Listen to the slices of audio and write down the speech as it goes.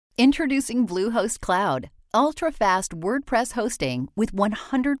Introducing Bluehost Cloud, ultra-fast WordPress hosting with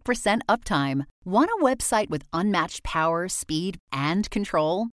 100% uptime. Want a website with unmatched power, speed, and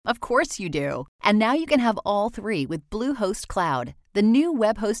control? Of course you do. And now you can have all three with Bluehost Cloud, the new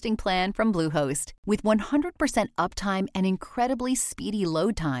web hosting plan from Bluehost. With 100% uptime and incredibly speedy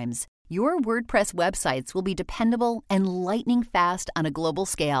load times, your WordPress websites will be dependable and lightning fast on a global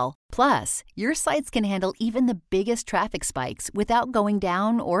scale. Plus, your sites can handle even the biggest traffic spikes without going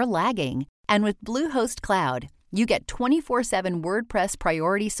down or lagging. And with Bluehost Cloud, you get 24/7 WordPress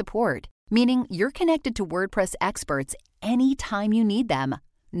priority support, meaning you're connected to WordPress experts anytime you need them.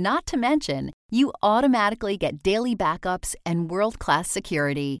 Not to mention, you automatically get daily backups and world-class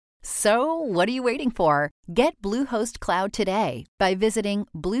security. So, what are you waiting for? Get Bluehost Cloud today by visiting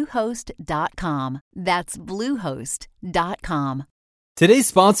Bluehost.com. That's Bluehost.com. Today's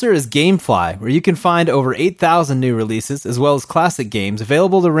sponsor is GameFly, where you can find over 8,000 new releases as well as classic games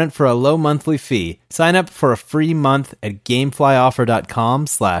available to rent for a low monthly fee. Sign up for a free month at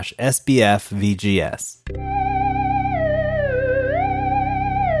gameflyoffer.com/SBFVGS.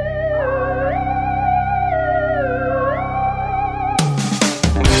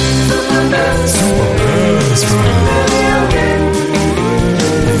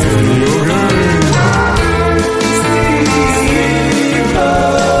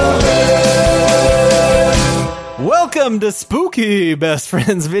 Welcome to Spooky Best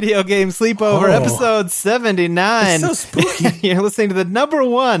Friends Video Game Sleepover, episode 79. It's so spooky. You're listening to the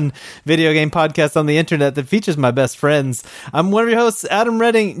 #1 video game podcast on the internet that features my best friends. I'm one of your hosts, Adam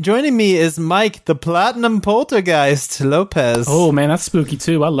Redding. Joining me is Mike, the Platinum Poltergeist Lopez. Oh, man, that's spooky,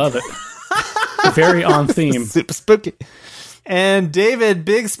 too. I love it. Very on theme. Super spooky. And David,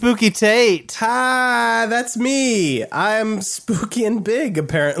 Big Spooky Tate. Hi, that's me. I'm spooky and big,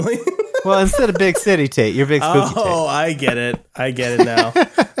 apparently. Well, instead of Big City Tate, you're Big Spooky Tate. Oh, I get it. now.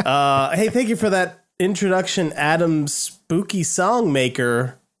 Hey, thank you for that introduction, Adam Spooky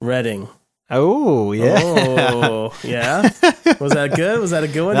Songmaker Redding. Oh, yeah. Oh, yeah? Was that good? Was that a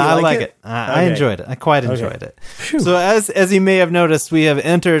good one? No, You I like it. I Okay. enjoyed it. I quite enjoyed it. Phew. So as you may have noticed, we have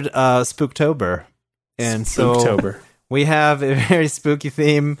entered Spooktober. And so Spooktober. we have a very spooky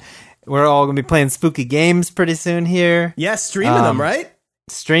theme. We're all going to be playing spooky games pretty soon here. Yeah, streaming them, right?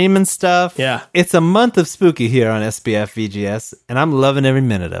 Streaming stuff. Yeah. It's a month of spooky here on SBF VGS, and I'm loving every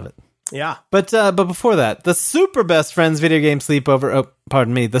minute of it. Yeah. But before that, the Super Best Friends Video Game Sleepover,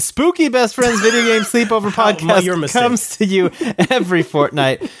 the Spooky Best Friends Video Game Sleepover podcast your mistake. comes to you every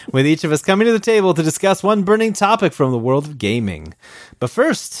fortnight, with each of us coming to the table to discuss one burning topic from the world of gaming. But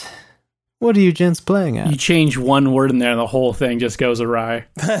first, what are you gents playing at? You change one word in there and the whole thing just goes awry.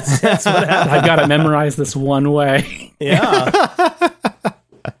 That's what happened. I've got to memorize this one way. Yeah.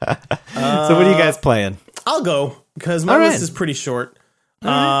 So what are you guys playing? I'll go, because my All right. list is pretty short.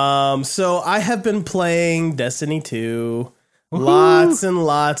 So I have been playing Destiny 2. Lots and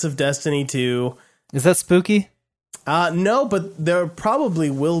lots of Destiny 2. Is that spooky? No, but there probably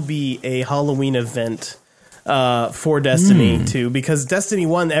will be a Halloween event for Destiny 2, because Destiny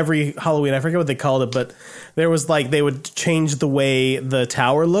 1, every Halloween, I forget what they called it, but there was like, they would change the way the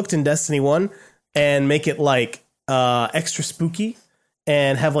tower looked in Destiny 1 and make it like extra spooky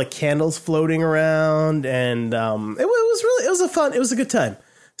and have like candles floating around, and it was a good time.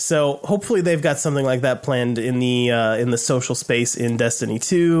 So hopefully they've got something like that planned in the social space in Destiny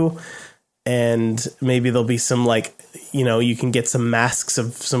 2. And maybe there'll be some, like, you know, you can get some masks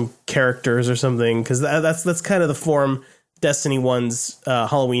of some characters or something, because that's kind of the form Destiny 1's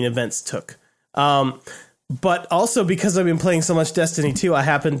Halloween events took. But also, because I've been playing so much Destiny 2, I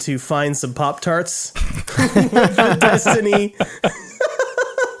happened to find some Pop-Tarts with the Destiny.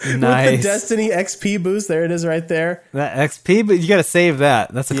 Nice. With the Destiny XP boost. There it is right there. That XP, but you got to save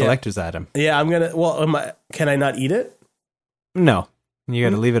that. That's a collector's item. Yeah, I'm going to... Well, can I not eat it? No. You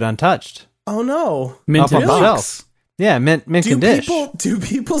got to leave it untouched. Oh, no. Mint Up on in the box. shelf. Yeah, mint can dish. Do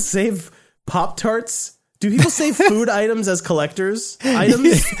people save Pop-Tarts? Do people save food items as collectors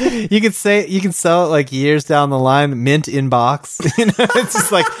items? You can sell it like years down the line, mint in box. You know, it's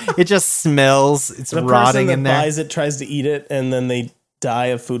just like it just smells. It's The rotting person that in there. buys it tries to eat it, and then they die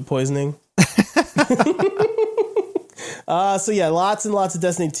of food poisoning. So yeah, lots and lots of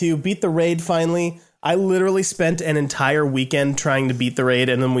Destiny 2. Beat the raid finally. I literally spent an entire weekend trying to beat the raid,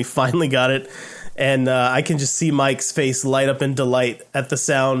 and then we finally got it. And I can just see Mike's face light up in delight at the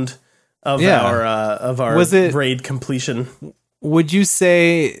sound of our raid completion. Would you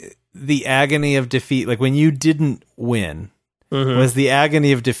say the agony of defeat, like when you didn't win, was the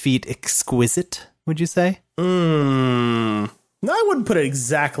agony of defeat exquisite? Would you say? No, I wouldn't put it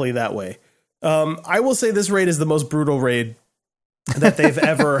exactly that way. I will say this raid is the most brutal raid that they've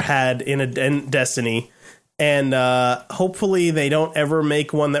ever had in Destiny. And hopefully they don't ever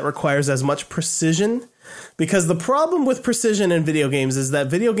make one that requires as much precision. Because the problem with precision in video games is that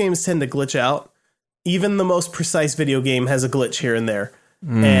video games tend to glitch out. Even the most precise video game has a glitch here and there.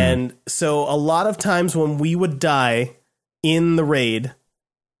 And so a lot of times when we would die in the raid,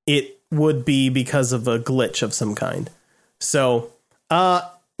 it would be because of a glitch of some kind. So,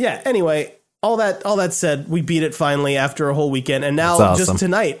 anyway, all that said, we beat it finally after a whole weekend. And now That's awesome. just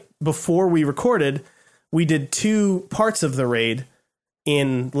tonight, before we recorded, we did 2 parts of the raid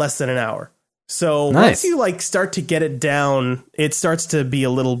in less than an hour. So once you start to get it down, it starts to be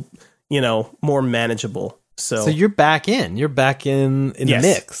a little, more manageable. So you're back in. You're back in the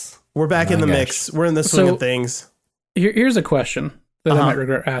mix. We're back in the mix. We're in the swing of things. Here's a question that I might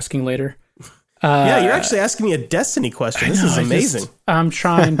regret asking later. Yeah, you're actually asking me a Destiny question. This is amazing. I'm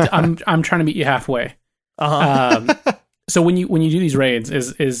trying to meet you halfway. So when you do these raids,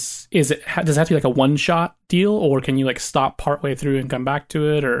 does it have to be like a one shot deal, or can you stop partway through and come back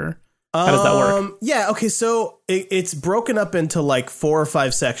to it, or how does that work? Yeah, okay, so it's broken up into 4 or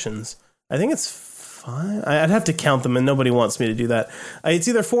 5 sections. I think it's 5. I'd have to count them, and nobody wants me to do that. It's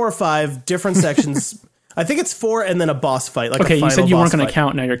either 4 or 5 different sections. I think it's 4 and then a boss fight. Okay, you said you weren't going to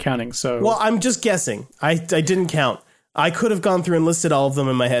count. Now you're counting. So well, I'm just guessing. I didn't count. I could have gone through and listed all of them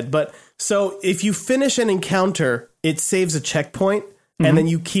in my head. But so if you finish an encounter, it saves a checkpoint, and then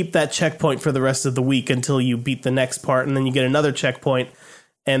you keep that checkpoint for the rest of the week until you beat the next part, and then you get another checkpoint,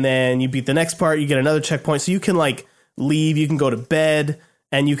 and then you beat the next part, you get another checkpoint. So you can leave, you can go to bed,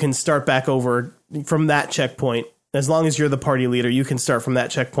 and you can start back over from that checkpoint. As long as you're the party leader, you can start from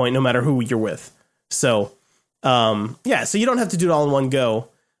that checkpoint no matter who you're with. So, so you don't have to do it all in one go,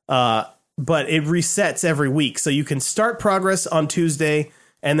 but it resets every week. So you can start progress on Tuesday,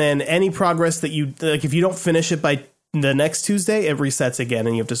 and then any progress that you, if you don't finish it by the next Tuesday, it resets again,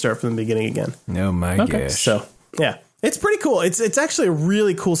 and you have to start from the beginning again. Oh my gosh. So, yeah, it's pretty cool. It's actually a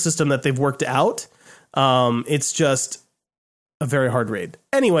really cool system that they've worked out. It's just a very hard raid.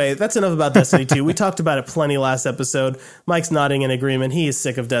 Anyway, that's enough about Destiny 2. We talked about it plenty last episode. Mike's nodding in agreement. He is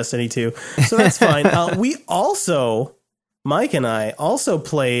sick of Destiny 2. So that's fine. Mike and I also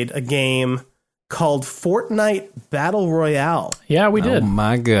played a game called Fortnite Battle Royale. Yeah, we did. Oh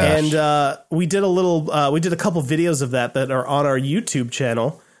my gosh. And we did a couple videos of that are on our YouTube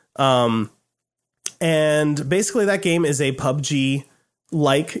channel. And basically that game is a PUBG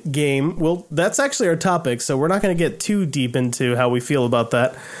like game. Well, that's actually our topic, so we're not going to get too deep into how we feel about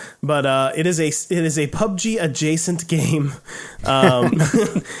that. But it is a PUBG adjacent game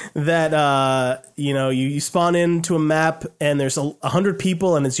that you spawn into a map, and there's 100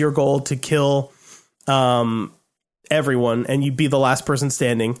 people, and it's your goal to kill everyone, and you be the last person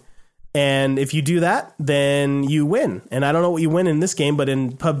standing. And if you do that, then you win. And I don't know what you win in this game, but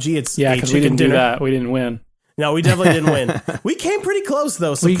in PUBG, it's because we didn't do that. We didn't win. No, we definitely didn't win. We came pretty close,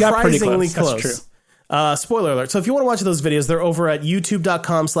 though. Surprisingly close. That's true. Spoiler alert. So if you want to watch those videos, they're over at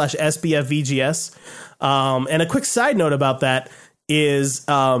youtube.com/SBFVGS. And a quick side note about that is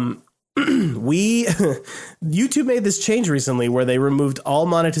YouTube made this change recently where they removed all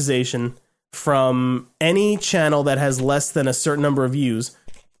monetization from any channel that has less than a certain number of views.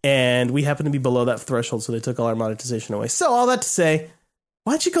 And we happen to be below that threshold, so they took all our monetization away. So all that to say,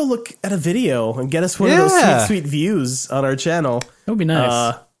 why don't you go look at a video and get us one of those sweet views on our channel? That would be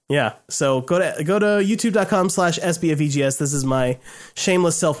nice. Yeah. So go to youtube.com/SBFVGS. This is my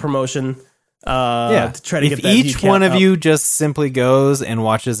shameless self-promotion. To try to get that each view one of up. you just simply goes and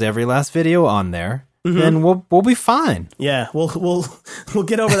watches every last video on there, then we'll be fine. Yeah, we'll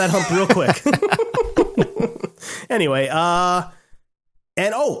get over that hump real quick. Anyway,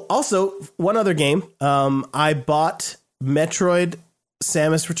 and also one other game. I bought Metroid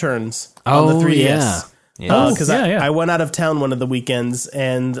Samus Returns on the 3DS. Because I went out of town one of the weekends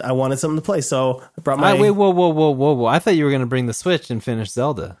and I wanted something to play, so I brought my. Wait, whoa! I thought you were going to bring the Switch and finish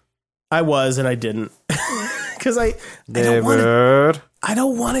Zelda. I was, and I didn't, because I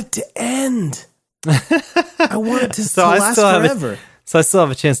don't want it to end. I want it to last forever. So I still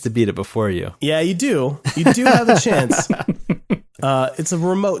have a chance to beat it before you. Yeah, you do. You do have a chance. It's a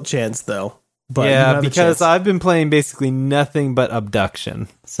remote chance, though. But yeah, because I've been playing basically nothing but Abduction.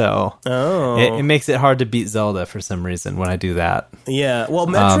 So it makes it hard to beat Zelda for some reason when I do that. Yeah, well,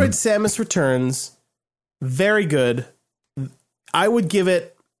 Metroid Samus Returns, very good. I would give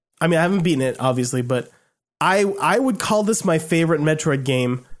it... I mean, I haven't beaten it, obviously, but I would call this my favorite Metroid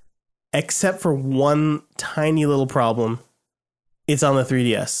game, except for one tiny little problem. It's on the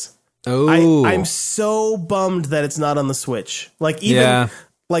 3DS. Oh, I'm so bummed that it's not on the Switch. Like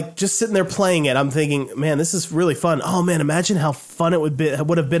like just sitting there playing it, I'm thinking, man, this is really fun. Oh man, imagine how fun it would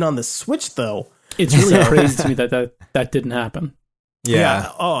have been on the Switch though. It's really crazy to me that didn't happen.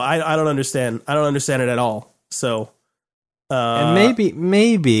 Yeah. Oh, I don't understand. I don't understand it at all. So, and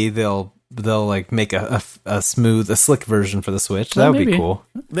maybe they'll like make a slick version for the Switch. That would be cool.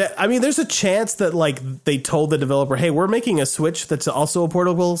 I mean, there's a chance that like they told the developer, "Hey, we're making a Switch that's also a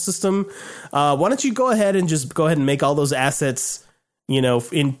portable system. Why don't you go ahead and make all those assets, in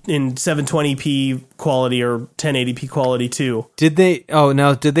 720p quality or 1080p quality too." Did they? Oh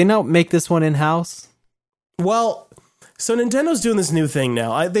no, did they not make this one in house? Well, so Nintendo's doing this new thing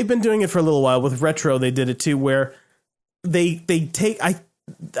now. They've been doing it for a little while. With Retro, they did it too, where they take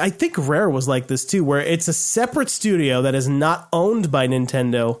I think Rare was like this too, where it's a separate studio that is not owned by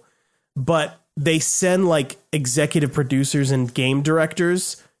Nintendo, but they send like executive producers and game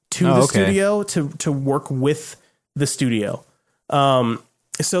directors to the studio to work with the studio.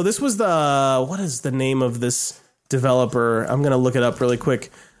 So this was what is the name of this developer? I'm going to look it up really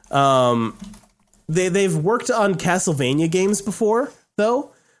quick. They've worked on Castlevania games before,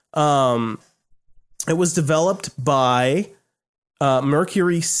 though. It was developed by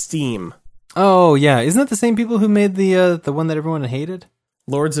Mercury Steam. Oh yeah, isn't that the same people who made the one that everyone hated?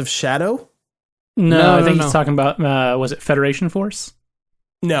 Lords of Shadow? No, I think he's talking about was it Federation Force?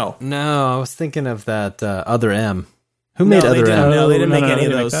 No, I was thinking of that Other M. Who made Other M? No, they didn't make any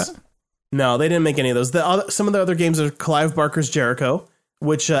of make those. that. No, they didn't make any of those. Some of the other games are Clive Barker's Jericho,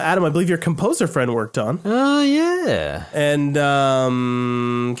 which Adam, I believe your composer friend worked on. Oh yeah, and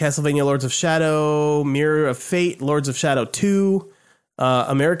Castlevania Lords of Shadow, Mirror of Fate, Lords of Shadow 2,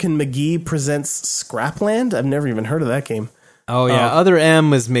 American McGee Presents Scrapland. I've never even heard of that game. Oh yeah, Other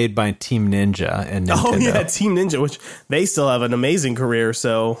M was made by Team Ninja and Nintendo. Oh yeah, Team Ninja, which they still have an amazing career,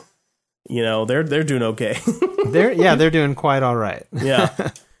 so they're doing okay. They're doing quite all right.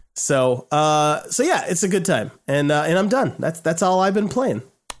 Yeah. So yeah, it's a good time, and I'm done. That's all I've been playing.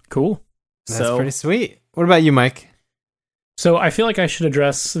 Cool. That's pretty sweet. What about you, Mike? So I feel like I should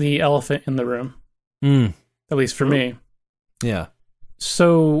address the elephant in the room, at least for me. Yeah.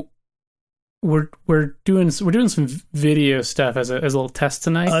 So we're doing some video stuff as a little test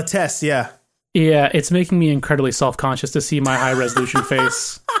tonight. A test, yeah. Yeah, it's making me incredibly self-conscious to see my high resolution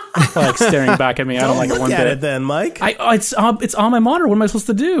face like staring back at me. I don't like it one Look at bit. it then, Mike. It's on my monitor. What am I supposed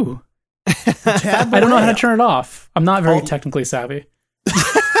to do? Tab I don't know how to away. turn it off. I'm not very technically savvy.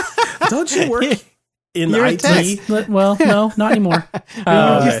 Don't you work in You're a IT? tech. Well, no, not anymore.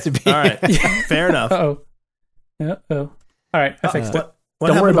 Used to be. All right. Fair enough. Uh-oh. All right, I fixed it. What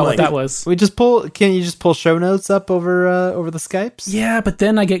Don't worry happened, about what Mike? that was. Can you just pull show notes up over the Skypes? Yeah, but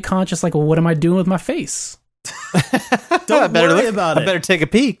then I get conscious, like, well, what am I doing with my face? Don't worry about I it. better take a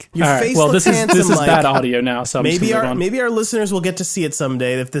peek. Your All right, face well, looks this is handsome, Mike. bad audio now, so I'm just Maybe gonna move on. maybe our listeners will get to see it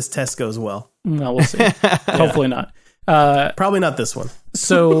someday if this test goes well. No, we'll see. Hopefully not. Probably not this one.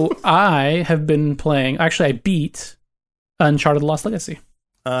 So I have been playing. Actually, I beat Uncharted: Lost Legacy,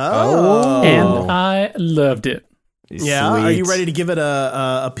 Oh. and I loved it. Yeah. Are you ready to give it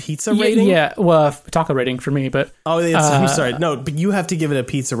a pizza rating? Yeah, well, taco rating for me, but Oh, I'm sorry. No, but you have to give it a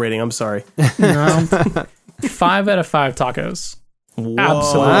pizza rating. I'm sorry. 5 out of 5 tacos. Absolutely,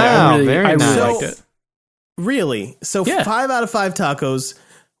 Wow, very I really nice. liked it. Really? So Yeah. 5 out of 5 tacos.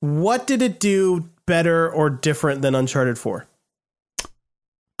 What did it do better or different than Uncharted 4?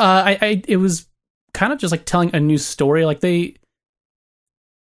 It was kind of just like telling a new story. Like the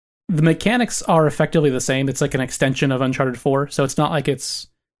mechanics are effectively the same. It's like an extension of Uncharted 4, so it's not like it's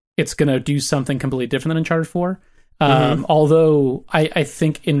going to do something completely different than Uncharted 4. Although I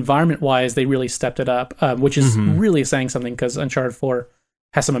think environment-wise, they really stepped it up, which is really saying something because Uncharted 4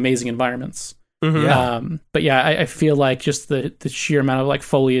 has some amazing environments. Yeah. But yeah, I feel like just the sheer amount of like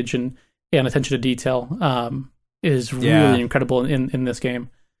foliage and attention to detail is really incredible in this game.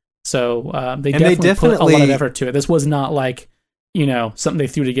 So they definitely put a lot of effort to it. This was not like, something they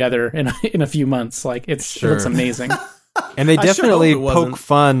threw together in a few months. Like it looks amazing. And they definitely hope it wasn't. poke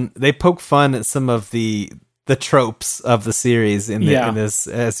fun. They poke fun at some of the tropes of the series in this,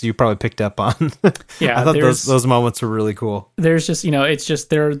 as you probably picked up on. Yeah, I thought those moments were really cool. There's just it's just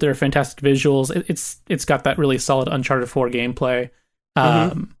they're fantastic visuals. It's got that really solid Uncharted 4 gameplay.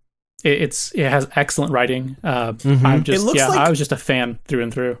 It has excellent writing. I'm just I was just a fan through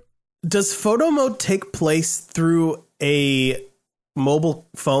and through. Does photo mode take place through a mobile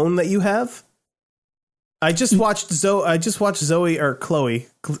phone that you have? I just watched Chloe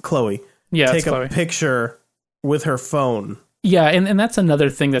Yeah, take it's Chloe. a picture with her phone. Yeah, and that's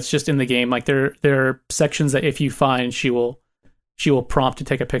another thing that's just in the game. Like there are sections that if you find, she will she will prompt to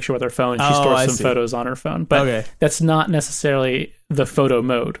take a picture with her phone. She Oh, stores I some see. photos on her phone, but Okay. that's not necessarily the photo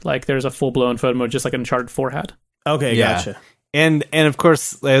mode. Like there's a full blown photo mode, just like Uncharted 4 had. Okay, Yeah. gotcha. And of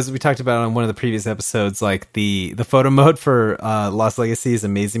course, as we talked about on one of the previous episodes, like the photo mode for Lost Legacy is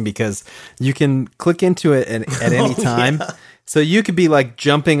amazing because you can click into it at any time. yeah. So you could be like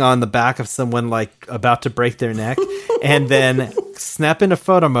jumping on the back of someone like about to break their neck and then snap into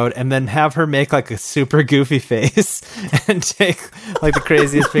photo mode and then have her make like a super goofy face and take like the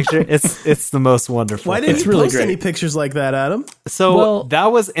craziest picture. It's the most wonderful. Why didn't It's you really post great. any pictures like that, Adam? So Well-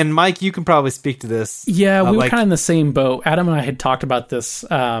 that was, and Mike, you can probably speak to this. Yeah, we were like- kind of in the same boat. Adam and I had talked about this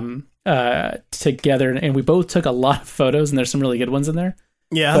together, and we both took a lot of photos, and there's some really good ones in there.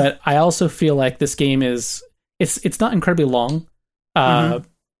 Yeah. But I also feel like this game is it's not incredibly long,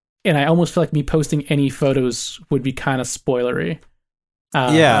 and I almost feel like me posting any photos would be kind of spoilery.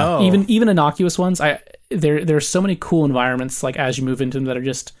 Yeah. Oh. Even innocuous ones. There's so many cool environments like as you move into them that are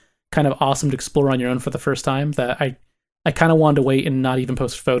just kind of awesome to explore on your own for the first time that I kind of wanted to wait and not even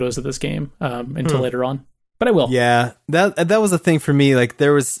post photos of this game until later on. But I will. Yeah, that was a thing for me. Like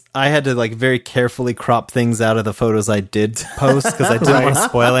I had to like very carefully crop things out of the photos I did post because I didn't want to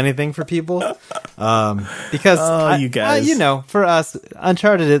spoil anything for people. Because you guys. for us,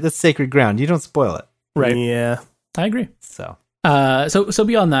 Uncharted, that's sacred ground. You don't spoil it. Right. Yeah. I agree. So So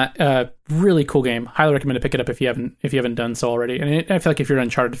beyond that, really cool game. Highly recommend to pick it up if you haven't done so already. And I feel like if you're an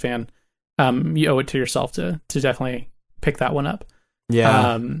Uncharted fan, you owe it to yourself to definitely pick that one up.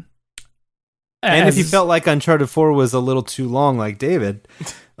 yeah. And if you as- felt like Uncharted 4 was a little too long, like David,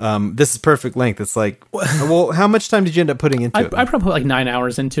 this is perfect length. It's like, well, how much time did you end up putting into it? I probably put like 9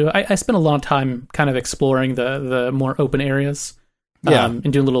 hours into it. I spent a long time kind of exploring the more open areas, Yeah.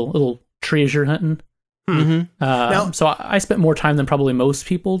 and doing little treasure hunting. Mm-hmm. So I spent more time than probably most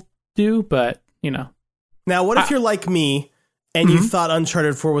people do, but Now, what if you're like me and you thought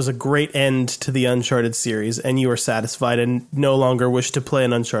Uncharted 4 was a great end to the Uncharted series and you were satisfied and no longer wish to play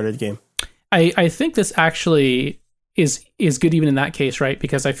an Uncharted game? I think this actually is good even in that case, right?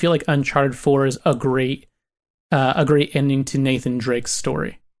 Because I feel like Uncharted 4 is a great ending to Nathan Drake's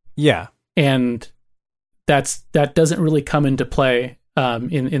story, Yeah. and that doesn't really come into play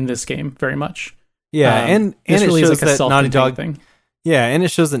in this game very much. Yeah. And this it really shows is like a that Naughty self-contained Dog thing. Yeah, and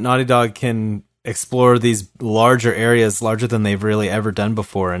it shows that Naughty Dog can explore these larger areas, larger than they've really ever done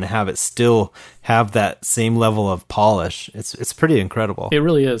before, and have it still have that same level of polish. It's pretty incredible. It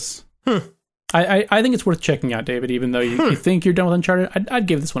really is. I think it's worth checking out, David. Even though you think you're done with Uncharted, I'd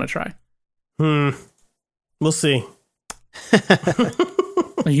give this one a try. We'll see.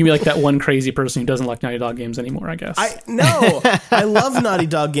 You can be like that one crazy person who doesn't like Naughty Dog games anymore, I guess. I love Naughty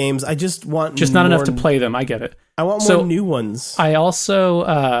Dog games. I just want Just not enough more- to play them. I get it. I want more So- new ones. I also,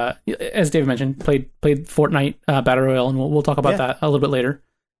 as David mentioned, played Fortnite Battle Royale, and we'll talk about Yeah. that a little bit later.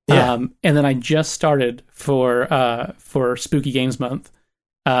 Yeah. And then I just started for Spooky Games Month,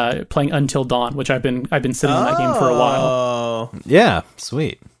 playing Until Dawn, which I've been sitting on that game for a while. Oh. Yeah,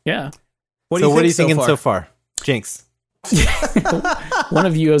 sweet. Yeah, What What are you so thinking far? so far? Jinx. one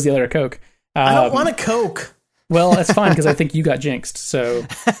of you owes the other a Coke. I don't want a Coke. Well, that's fine because I think you got jinxed. So,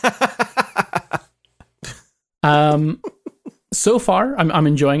 so far I'm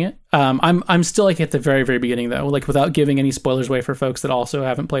enjoying it. I'm still like at the very very beginning though, like without giving any spoilers away for folks that also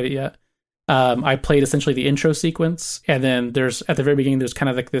haven't played it yet. I played essentially the intro sequence, and then there's at the very beginning there's kind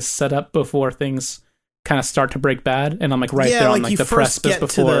of like this setup before things kind of start to break bad, and I'm like right there on like you the first precipice get to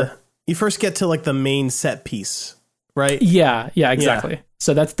before. you first get to like the main set piece, right? Yeah, exactly.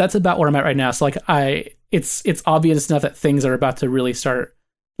 So that's about where I'm at right now. So like it's obvious enough that things are about to really start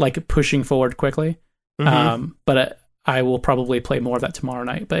like pushing forward quickly. But I will probably play more of that tomorrow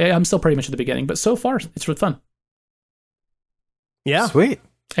night. But I'm still pretty much at the beginning. But so far, it's really fun. Yeah. Sweet.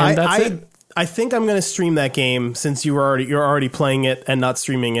 And that's it. I think I'm going to stream that game since you're already playing it and not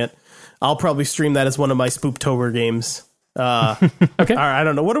streaming it. I'll probably stream that as one of my Spooktober games. Okay. I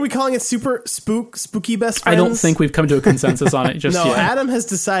don't know. What are we calling it? Spooky Best Friends? I don't think we've come to a consensus on it just No, yet. Adam has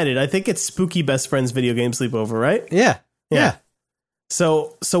decided. I think it's Spooky Best Friends Video Game Sleepover, right? Yeah. Yeah.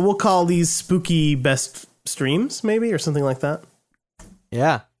 So we'll call these Spooky Best Streams, maybe, or something like that.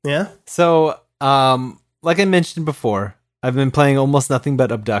 Yeah. Yeah. So, like I mentioned before, I've been playing almost nothing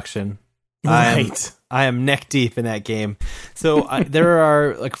but Abduction. Right. I am neck deep in that game. So there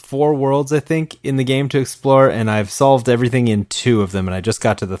are like 4 worlds, I think, in the game to explore, and I've solved everything in 2 of them, and I just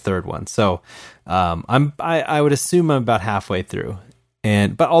got to the 3rd one. So I would assume I'm about halfway through.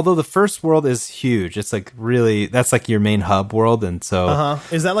 But although the first world is huge, it's like really, that's like your main hub world, and so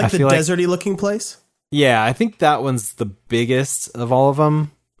Is that like I the feel like- deserty looking place? yeah, I think that one's the biggest of all of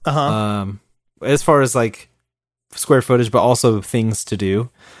them. As far as like square footage, but also things to do.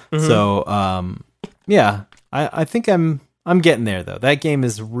 So, yeah, I think I'm getting there though. That game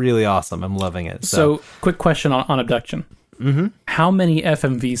is really awesome. I'm loving it. So quick question on Abduction. Mm-hmm. How many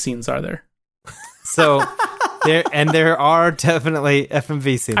FMV scenes are there? So there are definitely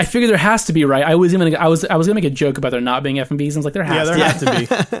FMV scenes. I figure there has to be, right? I was gonna make a joke about there not being FMV scenes. Like there has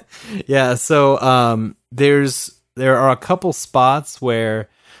to be. Yeah. So there are a couple spots where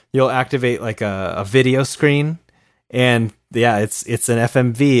you'll activate like a video screen, and yeah, it's an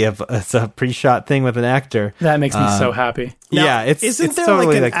FMV it's a pre-shot thing with an actor. That makes me so happy. Now, yeah, isn't there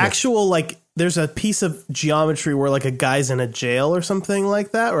totally like an actual like? There's a piece of geometry where like a guy's in a jail or something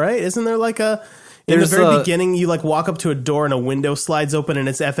like that, right? Isn't there like a in the very beginning you like walk up to a door and a window slides open and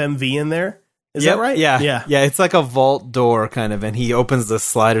it's FMV in there? Is that right? Yeah. It's like a vault door kind of, and he opens the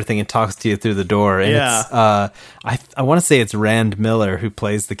slider thing and talks to you through the door. And it's, I want to say it's Rand Miller who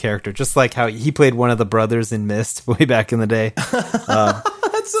plays the character, just like how he played one of the brothers in Myst way back in the day.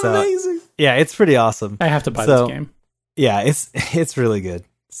 That's amazing. Yeah, it's pretty awesome. I have to buy this game. Yeah, it's really good.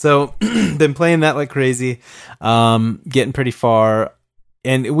 So been playing that like crazy, getting pretty far.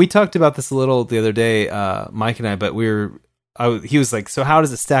 And we talked about this a little the other day, Mike and I, but he was like, so how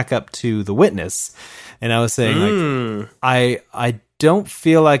does it stack up to The Witness? And I was saying, like, I don't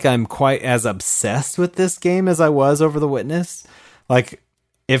feel like I'm quite as obsessed with this game as I was over The Witness. Like,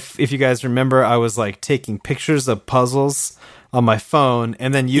 if you guys remember, I was like taking pictures of puzzles on my phone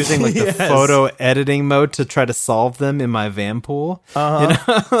and then using like the photo editing mode to try to solve them in my Vanpool. You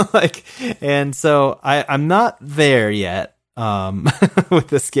know, like, and so I'm not there yet. With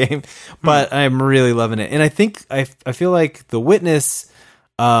this game, but I'm really loving it, and I think I feel like The Witness,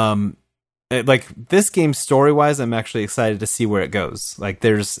 like this game story wise, I'm actually excited to see where it goes. Like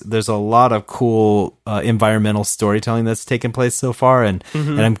there's a lot of cool environmental storytelling that's taken place so far, and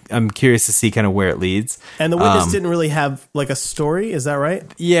I'm curious to see kind of where it leads. And The Witness didn't really have like a story, is that right?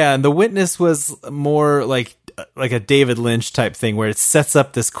 Yeah, and The Witness was more like a David Lynch type thing where it sets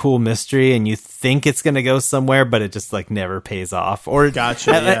up this cool mystery and you think it's going to go somewhere, but it just like never pays off. Or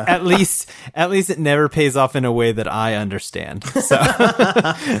gotcha, at least it never pays off in a way that I understand. So,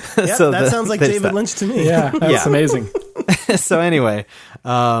 that sounds like David Lynch to me. Yeah, that's amazing. So anyway,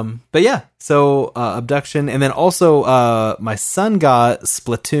 but yeah, so Abduction, and then also my son got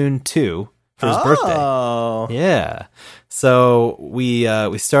Splatoon 2 for his birthday. Yeah, so we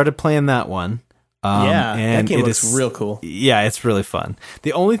started playing that one. And that game looks real cool. Yeah, it's really fun.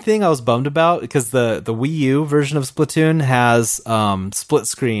 The only thing I was bummed about, because the Wii U version of Splatoon has split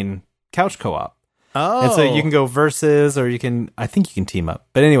screen couch co-op. Oh, and so you can go versus, or I think you can team up.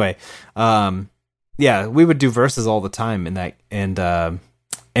 But anyway, yeah, we would do versus all the time in that, and on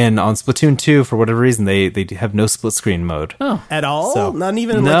Splatoon 2, for whatever reason, they have no split screen mode. Oh, at all? So, not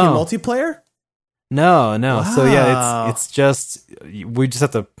even like in multiplayer? No. Wow. So yeah, it's just we just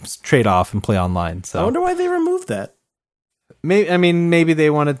have to trade off and play online. So I wonder why they removed that. Maybe they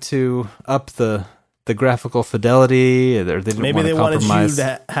wanted to up the graphical fidelity, or they didn't maybe want to wanted compromise. you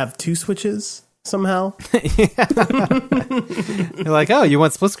to have two switches somehow. You're like, oh, you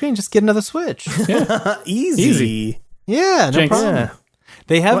want split screen? Just get another Switch. Yeah. Easy. Yeah, no problem. Yeah.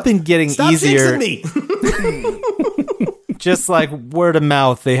 They have been getting easier. Stop jinxing me. Just like word of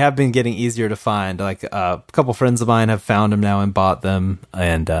mouth, they have been getting easier to find. Like a couple friends of mine have found them now and bought them,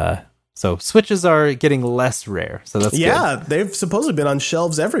 and so Switches are getting less rare. So that's good. They've supposedly been on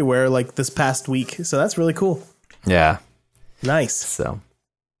shelves everywhere like this past week. So that's really cool. Yeah, nice. So,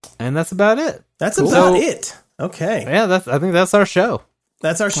 and that's about it. That's about it. Okay. Yeah, I think that's our show.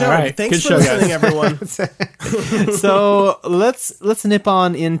 That's our show. All right. Thanks Good for show, listening, guys. everyone. So let's nip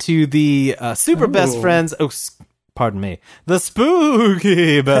on into the super best friends. Oh, pardon me. The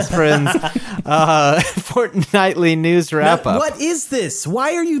spooky best friends fortnightly news wrap up. What is this?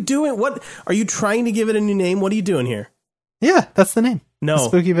 Why are you doing? What are you trying to give it a new name? What are you doing here? Yeah, that's the name. No, the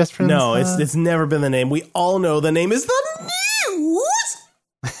spooky best friends. No, it's never been the name. We all know the name is the news.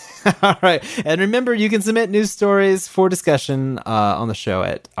 All right. And remember, you can submit news stories for discussion on the show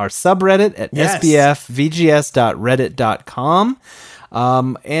at our subreddit at sbfvgs.reddit.com.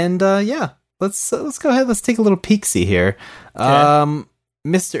 Let's go ahead. Let's take a little peek-see here.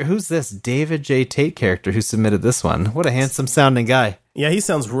 Okay. Who's this? David J. Tate character who submitted this one. What a handsome sounding guy. Yeah, he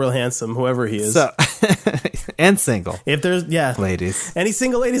sounds real handsome, whoever he is. So, and single. If there's, ladies. Any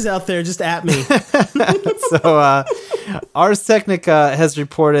single ladies out there, just at me. So, Ars Technica has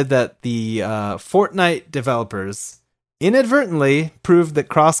reported that the Fortnite developers inadvertently proved that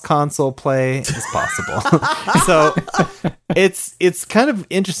cross-console play is possible. So, it's kind of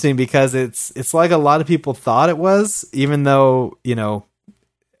interesting because it's like a lot of people thought it was, even though,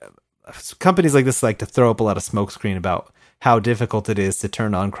 companies like this like to throw up a lot of smokescreen about how difficult it is to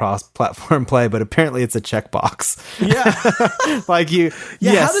turn on cross-platform play, but apparently it's a checkbox. Yeah. Like you,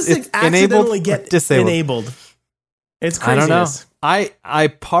 Yeah, yes, how does it's it accidentally enabled or get disabled. enabled? It's I don't know. craziness. I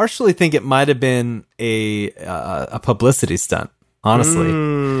partially think it might have been a publicity stunt, honestly.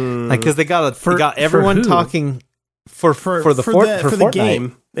 Like, because they got everyone who? talking for the Fortnite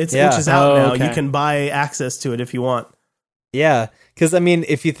game. Which Yeah. is out now. okay. You can buy access to it if you want. Yeah, because I mean,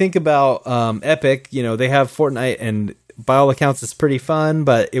 if you think about Epic, you know, they have Fortnite, and by all accounts, it's pretty fun,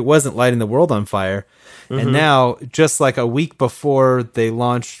 but it wasn't lighting the world on fire. And now, just like a week before they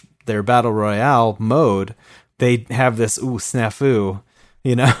launched their Battle Royale mode, they have this snafu,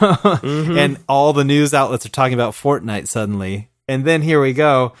 you know, and all the news outlets are talking about Fortnite suddenly. And then here we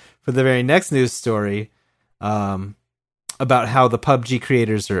go for the very next news story. About how the PUBG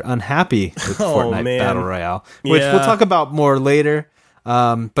creators are unhappy with Fortnite man. Battle Royale, which Yeah. we'll talk about more later.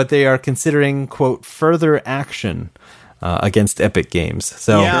 But they are considering, quote, further action against Epic Games.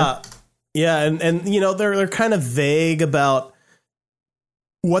 So yeah, and you know they're kind of vague about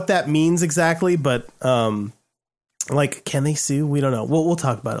what that means exactly, but like, can they sue? We don't know. We'll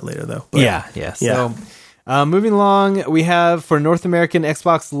talk about it later though. But, yeah. So moving along, we have for North American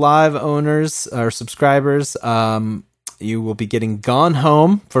Xbox Live owners or subscribers, you will be getting Gone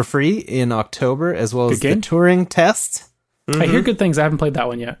Home for free in October, as well as the game. Turing Test I hear good things. I haven't played that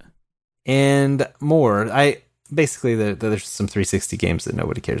one yet. and more. Basically there's some 360 games that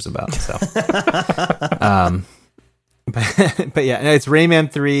nobody cares about. So, but yeah, it's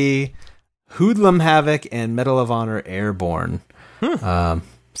Rayman 3, Hoodlum Havoc, and Medal of Honor Airborne.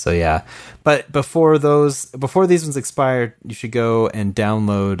 So yeah, but before these ones expire, you should go and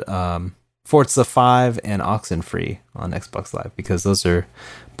download Forza 5 and Oxenfree on Xbox Live, because those are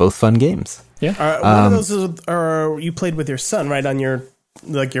both fun games. Yeah. one of those are you played with your son, right? On your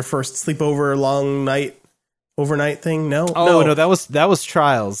first sleepover overnight thing? No, No, that was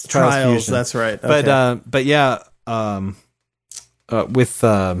Trials. Fusion. That's right. Okay. But yeah, with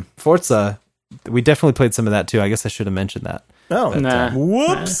Forza, we definitely played some of that too. I guess I should have mentioned that. oh, Nah.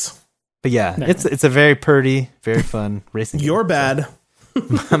 whoops! But yeah, it's a very pretty, very fun racing game. You're bad.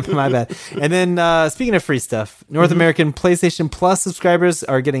 My bad. And then speaking of free stuff, North American PlayStation Plus subscribers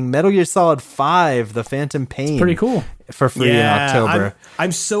are getting Metal Gear Solid 5: The Phantom Pain Pretty cool. for free in October.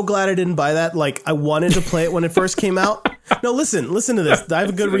 I'm so glad I didn't buy that. Like, I wanted to play it when it first came out. No, listen to this. I have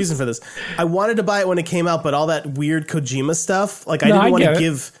a good reason for this. I wanted to buy it when it came out, but all that weird Kojima stuff, like, I didn't want to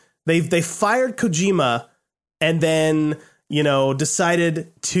give. They fired Kojima, and then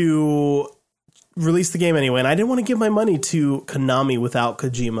decided to release the game anyway, and I didn't want to give my money to Konami without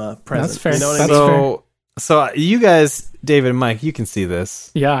Kojima present. That's fair. You know what I That's mean? fair. So you guys, David and Mike, you can see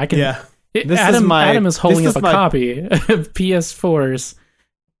this. Yeah, I can. Yeah. Adam is holding up a copy of PS4's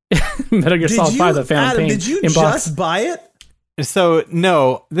Metal Gear Solid 5: The Phantom Pain. Did you in box. just buy it? So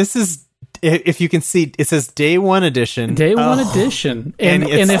no, this is, if you can see, it says Day One Edition. Day One Edition, And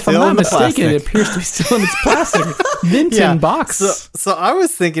and it's if I'm still not in the mistaken, it plastic. appears to be still in its plastic mint in box. So I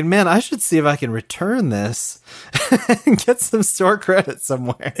was thinking, man, I should see if I can return this and get some store credit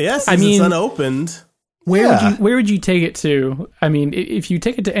somewhere. Yes, I mean- it's unopened. Where would you take it to? I mean, if you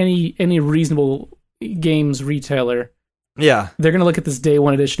take it to any reasonable games retailer, Yeah. they're gonna look at this Day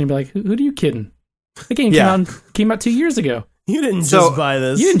One Edition and be like, "Who are you kidding? The game came out 2 years ago. You didn't So- just buy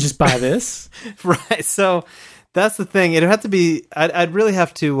this. You didn't just buy this." Right. So that's the thing. It'd have to be, I'd really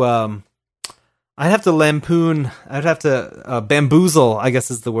have to, I'd have to lampoon, I'd have to bamboozle, I guess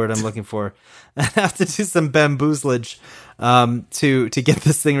is the word I'm looking for. I'd have to do some bamboozlage to get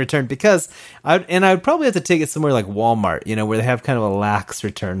this thing returned, because I'd probably have to take it somewhere like Walmart, where they have kind of a lax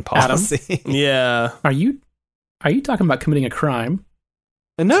return policy. Yeah. Are you talking about committing a crime?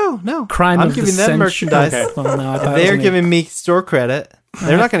 No. Crime I'm of giving the them century? merchandise. Okay. Well, no, I thought it They're was me. giving me store credit.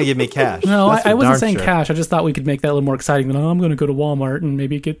 They're not going to give me cash. No, That's I for wasn't darn saying sure. cash. I just thought we could make that a little more exciting than, I'm going to go to Walmart and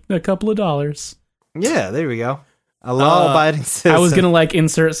maybe get a couple of dollars. Yeah, there we go. A law-abiding citizen. I was going to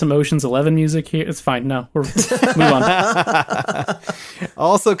insert some Ocean's 11 music here. It's fine. No, move on.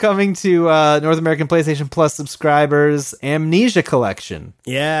 Also coming to North American PlayStation Plus subscribers, Amnesia Collection.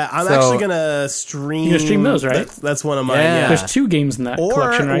 Yeah, I'm So- actually gonna stream. You're gonna stream those, right? That's one of mine. Yeah. Yeah. There's 2 games in that Or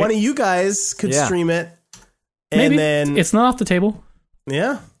collection, right? one of you guys could Yeah. stream it, and Maybe. then It's not off the table.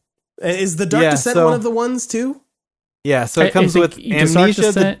 yeah. Is the Dark Yeah, Descent so- one of the ones too? Yeah, so it comes I with think Dark Amnesia.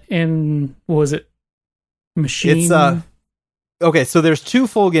 Descent and what was it? Machine. It's okay, so there's 2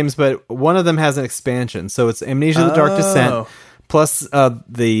 full games, but one of them has an expansion. So it's Amnesia: The Dark Descent Oh. plus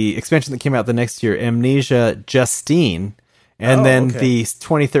the expansion that came out the next year, Amnesia Justine, and Oh, then okay. the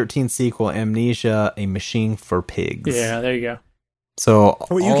 2013 sequel, Amnesia: A Machine for Pigs. Yeah, there you go. So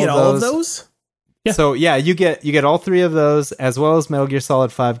Oh, you get all of those? Yeah. So yeah, you get all 3 of those, as well as Metal Gear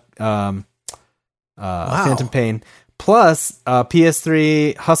Solid 5 Phantom Pain, plus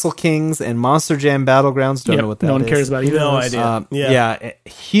PS3 Hustle Kings and Monster Jam Battlegrounds. Don't know what that is. No one cares about either. No of those. idea. Yeah,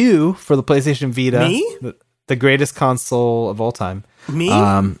 Hue for the PlayStation Vita. Me? The greatest console of all time. Me?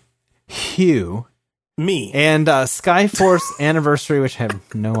 Hue. Me. And Skyforce Anniversary, which I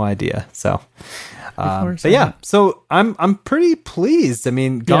have no idea. So, but yeah, so I'm pretty pleased. I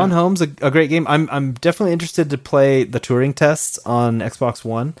mean, Gone Home's a great game. I'm definitely interested to play the Turing tests on Xbox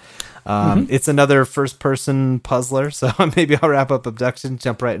One. It's another first person puzzler, so maybe I'll wrap up Abduction,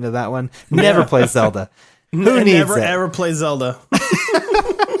 jump right into that one. Never play Zelda. Who needs never it? ever play Zelda.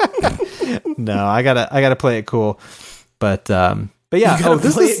 No, I gotta play it cool. But yeah, You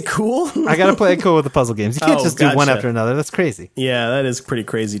gotta play it cool. I gotta play it cool with the puzzle games. You can't just do one gotcha. after another. That's crazy. Yeah, that is pretty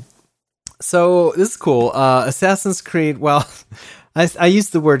crazy. So this is cool. Assassin's Creed. Well, I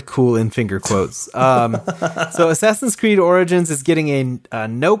used the word "cool" in finger quotes. So Assassin's Creed Origins is getting a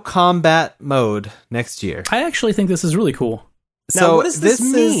no combat mode next year. I actually think this is really cool. Now, what does this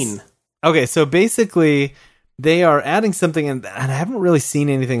mean? Okay, so basically they are adding something, and I haven't really seen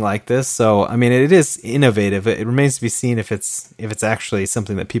anything like this. So I mean, it is innovative. It remains to be seen if it's actually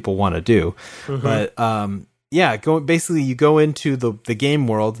something that people want to do. But yeah, basically you go into the game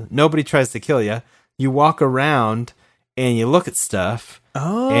world. Nobody tries to kill you. You walk around and you look at stuff.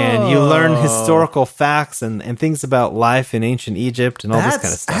 And you learn historical facts and things about life in ancient Egypt and all this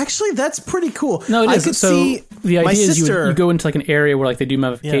kind of stuff. Actually, that's pretty cool. No, it is. I could So see the my idea is sister. you go into like an area where like they do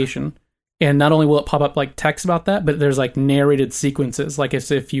mummification, and not only will it pop up like text about that, but there's like narrated sequences, like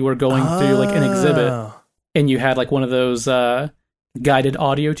as if you were going through like an exhibit and you had like one of those guided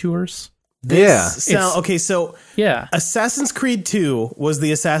audio tours. Okay, so Yeah. Assassin's Creed 2 was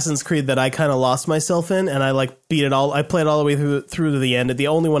the Assassin's Creed that I kind of lost myself in, and I like beat it all. I played it all the way through to the end. The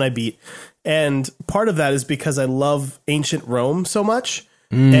only one I beat, and part of that is because I love ancient Rome so much,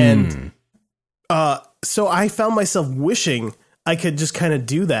 and so I found myself wishing I could just kind of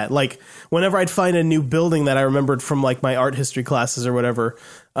do that. Like whenever I'd find a new building that I remembered from like my art history classes or whatever,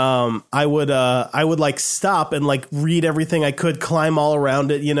 I would like stop and like read everything I could, climb all around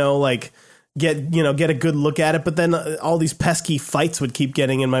it, like get a good look at it. But then all these pesky fights would keep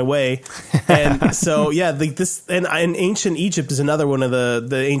getting in my way. And so, yeah, this and ancient Egypt is another one of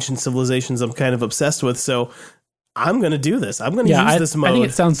the ancient civilizations I'm kind of obsessed with. So I'm going to do this. I'm going to use this mode. I think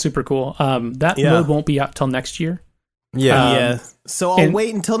it sounds super cool. That mode won't be out till next year. Yeah. So I'll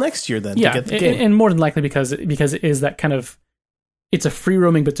wait until next year then to get the game. And more than likely because it is that kind of, it's a free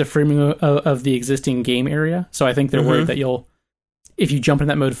roaming, but it's a free roaming of the existing game area. So I think they're worried that if you jump in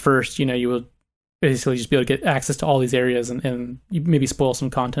that mode first, you will basically just be able to get access to all these areas and you maybe spoil some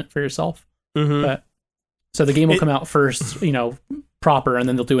content for yourself. But so the game will come out first, proper, and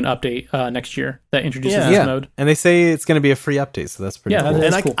then they'll do an update next year that introduces this mode. And they say it's going to be a free update, so that's pretty cool.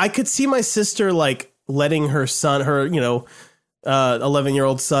 And I could see my sister like letting her son,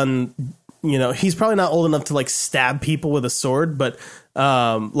 11-year-old son, he's probably not old enough to like stab people with a sword, but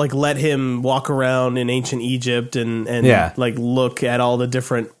like let him walk around in ancient Egypt and like look at all the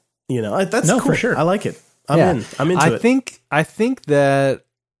different, that's cool. For sure. I like it. I'm into it. I think that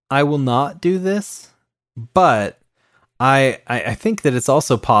I will not do this, but I think that it's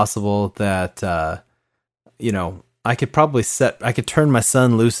also possible that I could probably turn my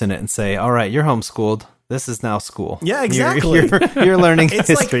son loose in it and say, all right, you're homeschooled. This is now school. Yeah, exactly. You're learning it's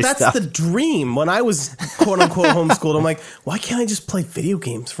history like, stuff. that's the dream. When I was quote unquote homeschooled, I'm like, why can't I just play video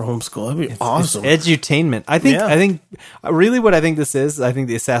games for homeschool? That'd be awesome. It's edutainment. I think really what I think this is, I think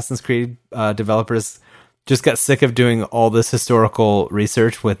the Assassin's Creed developers just got sick of doing all this historical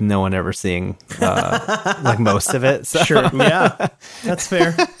research with no one ever seeing like most of it. So. Sure. Yeah, that's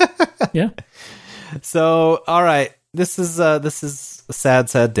fair. Yeah. So, all right, this is a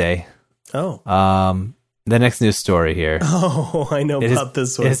sad day. Oh. The next news story here. Oh, I know about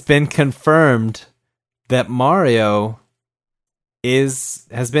this one. It's been confirmed that Mario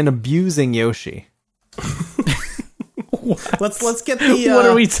has been abusing Yoshi. Let's get the. What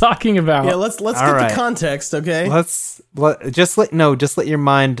are we talking about? Yeah, let's get the context, okay? Just let your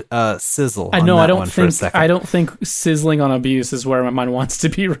mind sizzle. I know. On that one for a second. I don't think sizzling on abuse is where my mind wants to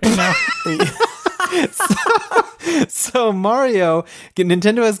be right now. So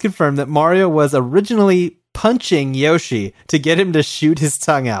Nintendo has confirmed that Mario was originally punching Yoshi to get him to shoot his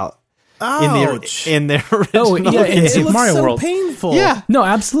tongue out. Ouch. In the original in it Super looks Mario so World. painful. Yeah. No,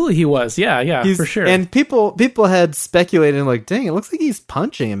 absolutely he was. Yeah, for sure. And people had speculated like, dang, it looks like he's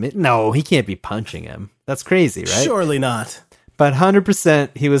punching him. No, he can't be punching him. That's crazy, right? Surely not. But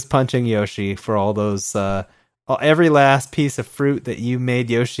 100% he was punching Yoshi for all those every last piece of fruit that you made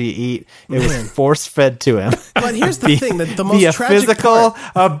Yoshi eat, it was force fed to him. But here's the thing: that the most via tragic physical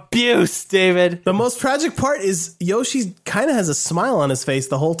part, abuse, David. the most tragic part is Yoshi kind of has a smile on his face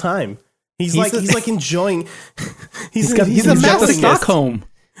the whole time. He's like enjoying. He's a got the masochist. Stockholm.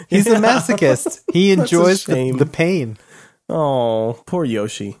 He's a masochist. He That's a enjoys shame. the pain. Oh, poor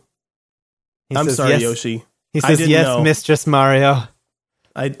Yoshi. He I'm says, sorry, yes. Yoshi. He I says, didn't yes, know. Mistress Mario.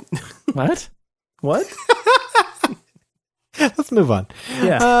 What? What? Let's move on.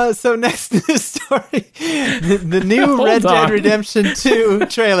 Yeah. So next news story. The new Hold Red Dead on. Redemption 2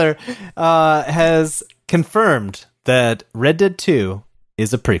 trailer has confirmed that Red Dead 2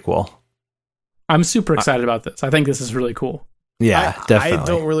 is a prequel. I'm super excited about this. I think this is really cool. Yeah, definitely. I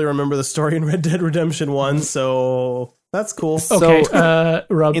don't really remember the story in Red Dead Redemption 1, so that's cool. Okay, So,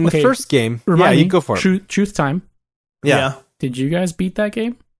 Rob. in the first game, remind you me, go for it. Truth time. Yeah. Did you guys beat that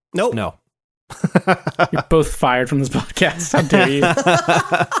game? Nope. No. You're both fired from this podcast. How dare you?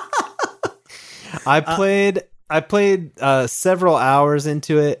 I played several hours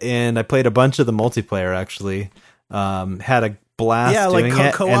into it, and I played a bunch of the multiplayer. Actually, had a blast doing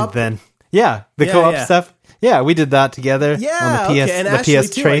it, co-op? and then the Yeah, co-op yeah. stuff. Yeah, we did that together. Yeah, on the PS, okay. And the Ashley PS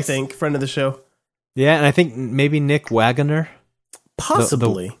too, Trace. I think, friend of the show. Yeah, and I think maybe Nick Wagoner,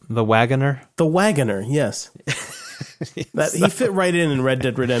 Possibly. the Wagoner. The Wagoner, yes. That he fit right in Red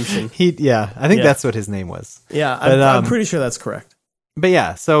Dead Redemption. I think Yeah. that's what his name was. Yeah, But, I'm pretty sure that's correct. But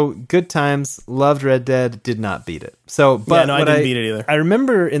yeah, so good times. Loved Red Dead. Did not beat it. So, but Yeah, no, I what didn't beat it either. I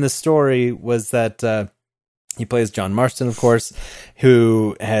remember in the story was that he plays John Marston, of course,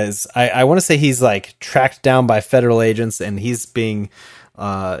 who has I want to say he's like tracked down by federal agents, and he's being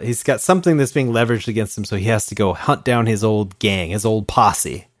he's got something that's being leveraged against him, so he has to go hunt down his old gang, his old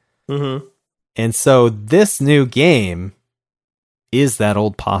posse. Mm-hmm. And so this new game is that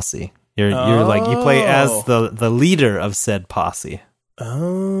old posse. You're like you play as the leader of said posse.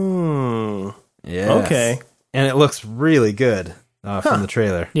 Oh. Yeah. Okay. And it looks really good from the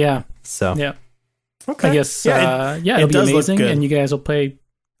trailer. Yeah. So Yeah. Okay. I guess, Yeah, it'll be does look amazing, good. and you guys will play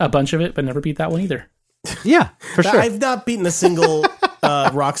a bunch of it, but never beat that one either. yeah, for sure. I've not beaten a single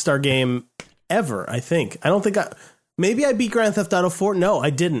Rockstar game ever, I think. I don't think maybe I beat Grand Theft Auto 4. No,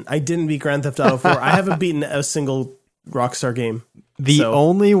 I didn't. I didn't beat Grand Theft Auto 4. I haven't beaten a single Rockstar game. The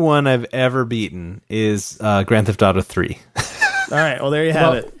only one I've ever beaten is Grand Theft Auto 3. All right, well, there you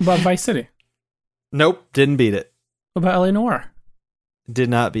have it. What about Vice City? Nope, didn't beat it. What about LA Noire? Did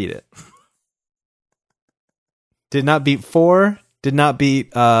not beat it. Did not beat 4. Did not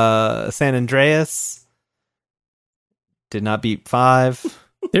beat San Andreas. Did not beat 5.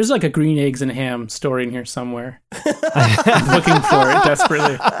 There's like a green eggs and ham story in here somewhere. I'm looking for it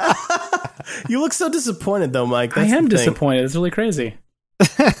desperately. You look so disappointed, though, Mike. I That's am the thing. disappointed. It's really crazy.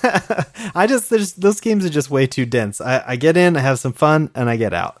 Those games are just way too dense. I get in, I have some fun, and I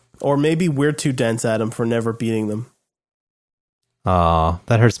get out. Or maybe we're too dense, Adam, for never beating them. Aw,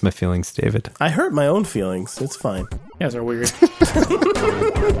 that hurts my feelings, David. I hurt my own feelings. It's fine. You guys are weird.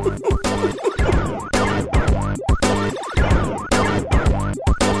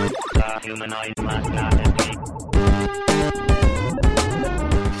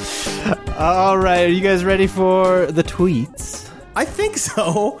 All right, are you guys ready for the tweets? I think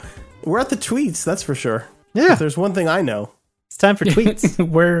so. We're at the tweets, that's for sure. Yeah, If there's one thing I know. it's time for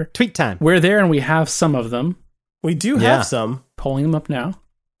tweets. Tweet time. We're there, and we have some of them. We do have Yeah. some. Pulling them up now.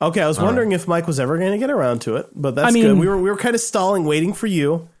 Okay, I was wondering if Mike was ever going to get around to it, but that's I mean- good. We were kind of stalling, waiting for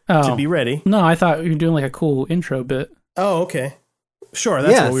you to Oh. be ready. No, I thought you were doing like a cool intro bit. Oh, okay. Sure,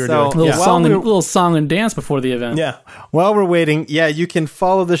 that's Yeah, what we were so- A doing. little Yeah. song, While and, we're- little song and dance before the event. Yeah. While we're waiting, you can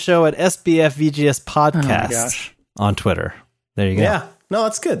follow the show at SBF VGS Oh my Podcast gosh. on Twitter. There you go. Yeah. No,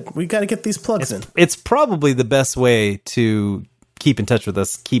 that's good. We got to get these plugs in. It's probably the best way to keep in touch with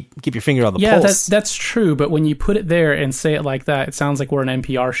us. Keep your finger on the Yeah, pulse. that's true. But when you put it there and say it like that, it sounds like we're an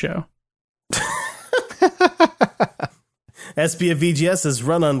NPR show. SBF VGS is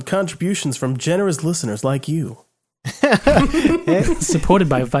run on contributions from generous listeners like you. Supported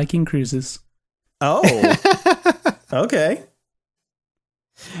by Viking Cruises. Oh. Okay.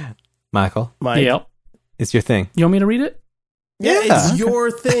 Michael, Mike. Yep. it's your thing. You want me to read it? Yeah, Yeah. it's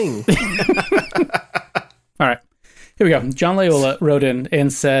your thing. All right. Here we go. John Layola wrote in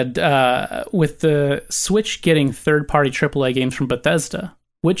and said, with the Switch getting third-party AAA games from Bethesda,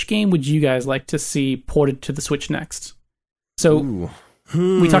 which game would you guys like to see ported to the Switch next? So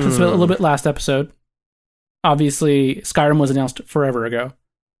we talked about this a little bit last episode. Obviously, Skyrim was announced forever ago.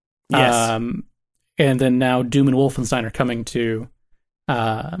 Yes. And then now Doom and Wolfenstein are coming to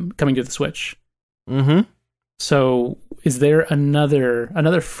the Switch. Mm-hmm. So, is there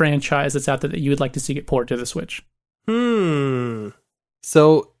another franchise that's out there that you would like to see get ported to the Switch?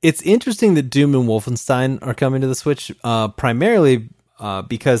 So it's interesting that Doom and Wolfenstein are coming to the Switch, primarily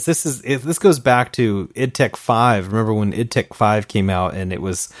because this goes back to id Tech 5. Remember when id Tech 5 came out, and it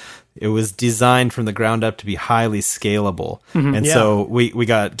was designed from the ground up to be highly scalable. And so we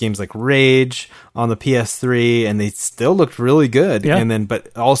got games like Rage on the PS3, and they still looked really good,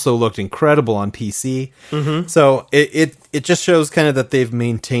 but also looked incredible on PC. So it just shows kind of that they've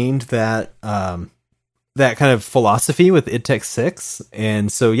maintained that that kind of philosophy with id Tech 6.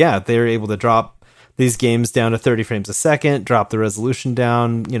 And so they're able to drop these games down to 30 frames a second, drop the resolution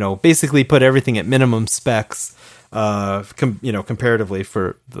down, basically put everything at minimum specs, comparatively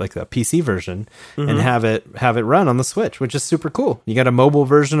for like the PC version, and have it run on the Switch, which is super cool. You got a mobile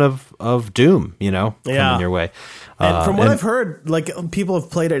version of Doom, coming your way. And from what I've heard, like, people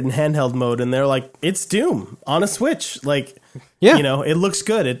have played it in handheld mode, and they're like, it's Doom on a Switch. Like, it looks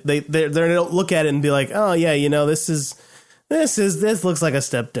good. They don't look at it and be like, oh yeah, this looks like a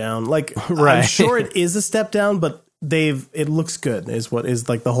step down. Like, right. I'm sure it is a step down, but it looks good is what is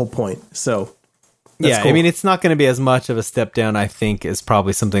like the whole point. So cool. I mean, it's not going to be as much of a step down, I think, as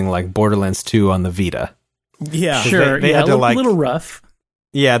probably something like Borderlands 2 on the Vita. Yeah, sure. They had to, a little rough.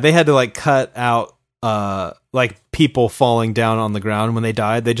 Yeah, they had to like cut out like people falling down on the ground when they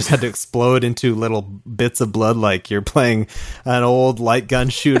died. They just had to explode into little bits of blood, like you're playing an old light gun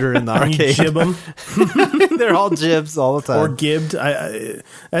shooter in the arcade. Jib them. They're all jibs all the time. Or gibbed.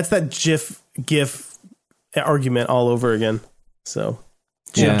 That's that GIF argument all over again. So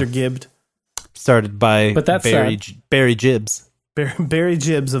jibbed or gibbed. Started by Barry Gibbs. Barry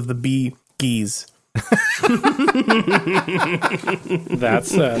Gibbs of the Bee Gees.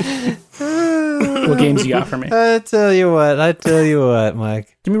 That's what games you got for me? I tell you what,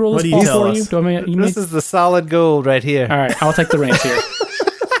 Mike. Can we roll this ball for you? This is the solid gold right here. All right, I'll take the reins here.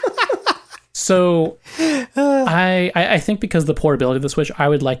 So, I think because of the portability of the Switch, I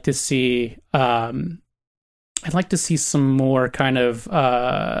would like to see I'd like to see some more kind of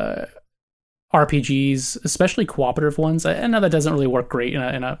RPGs, especially cooperative ones. I know that doesn't really work great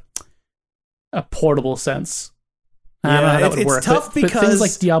in a portable sense. I don't know how that would work. It's tough because things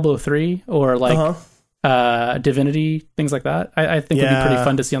like Diablo 3 or like Divinity, things like that, I think would be pretty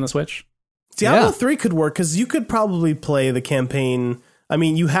fun to see on the Switch. Diablo 3 could work because you could probably play the campaign. I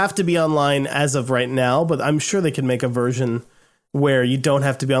mean, you have to be online as of right now, but I'm sure they could make a version where you don't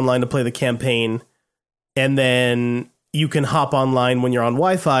have to be online to play the campaign, and then you can hop online when you're on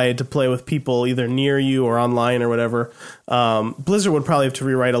Wi-Fi to play with people either near you or online or whatever. Blizzard would probably have to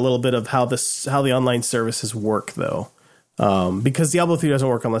rewrite a little bit of how the online services work, though, because Diablo 3 doesn't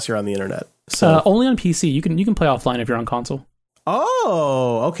work unless you're on the internet. So only on PC. You can play offline if you're on console.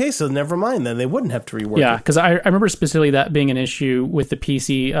 Oh, okay. So never mind then. They wouldn't have to rework it. Yeah, because I remember specifically that being an issue with the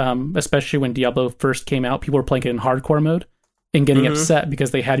PC, especially when Diablo first came out. People were playing it in hardcore mode and getting upset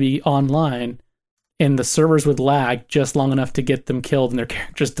because they had to be online, and the servers would lag just long enough to get them killed and their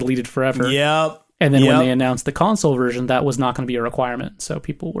characters deleted forever. Yep. And then when they announced the console version, that was not going to be a requirement. So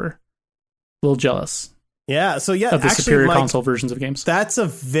people were a little jealous. Yeah. So yeah, of the actually, superior Mike, console versions of games. That's a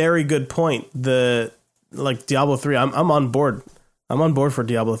very good point. Like Diablo 3, I'm on board. I'm on board for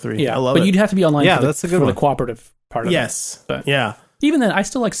Diablo 3. Yeah, I love it. But you'd have to be online that's a good for one. the cooperative part of it. Yes. But yeah. Even then, I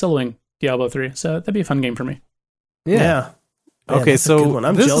still like soloing Diablo 3, so that'd be a fun game for me. Yeah. Okay, so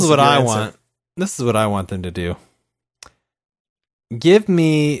this jealous is what of your I answer. want. This is what I want them to do. Give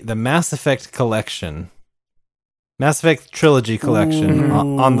me the Mass Effect collection. Mass Effect Trilogy collection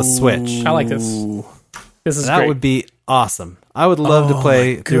on the Switch. I like this. This is That great. would be awesome. I would love to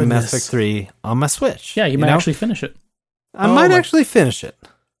play through Mass Effect 3 on my Switch. Yeah, you might actually finish it. I might actually finish it.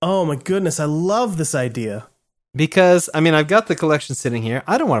 Oh my goodness, I love this idea. Because, I mean, I've got the collection sitting here.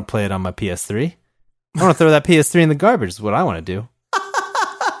 I don't want to play it on my PS3. I want to throw that PS3 in the garbage is what I want to do.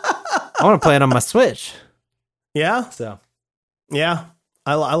 I want to play it on my Switch. Yeah? So, yeah.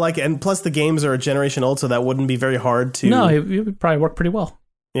 I like it. And plus the games are a generation old, so that wouldn't be very hard to... No, it would probably work pretty well.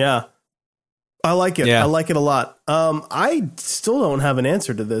 Yeah. I like it. Yeah. I like it a lot. I still don't have an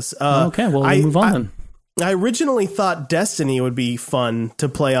answer to this. Okay, well, we'll move on then. I originally thought Destiny would be fun to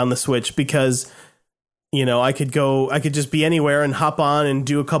play on the Switch because, I could just be anywhere and hop on and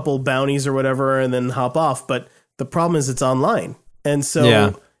do a couple bounties or whatever and then hop off. But the problem is it's online. And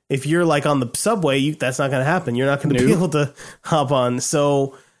so if you're like on the subway, that's not going to happen. You're not going to be able to hop on.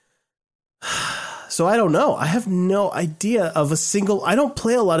 So I don't know. I have no idea of I don't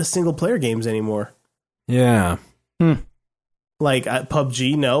play a lot of single player games anymore. yeah. Like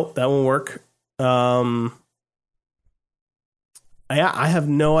PUBG, no, that won't work. I have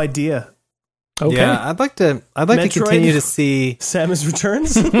no idea. Okay. Yeah, I'd like to Metroid? continue to see. Samus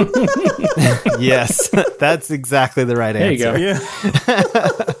Returns. Yes, that's exactly the right There you answer. go.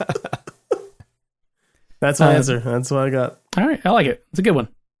 Yeah. That's my answer. That's what I got. All right, I like it. It's a good one.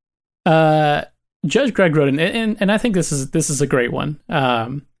 Judge Greg wrote in, and I think this is a great one.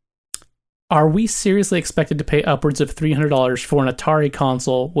 Are we seriously expected to pay upwards of $300 for an Atari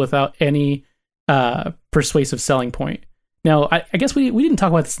console without any persuasive selling point? Now, I guess we didn't talk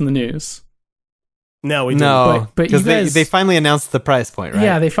about this in the news. No, we didn't. No, But you because guys- they finally announced the price point, right?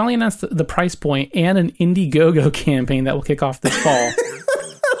 Yeah, they finally announced the price point and an Indiegogo campaign that will kick off this fall.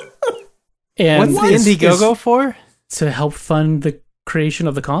 And What's the Indiegogo for? to help fund the creation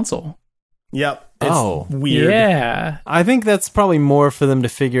of the console. Yep. It's Oh. weird. Yeah. I think that's probably more for them to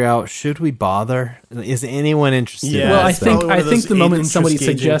figure out, should we bother? Is anyone interested? Yeah, in Well, I this it's probably think one of those the moment interest somebody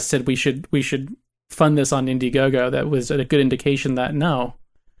gauging. suggested we should fund this on Indiegogo, that was a good indication that no,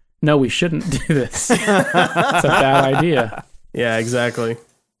 we shouldn't do this. It's a bad idea. Yeah, exactly.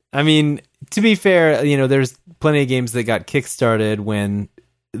 I mean, to be fair, there's plenty of games that got kickstarted when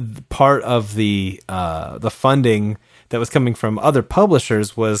part of the funding that was coming from other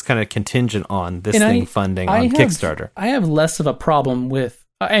publishers was kind of contingent on this And funding I on have- Kickstarter. I have less of a problem with,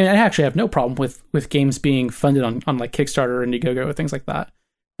 and I actually have no problem with games being funded on like Kickstarter or Indiegogo or things like that.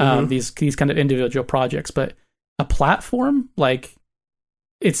 These kind of individual projects, but a platform, like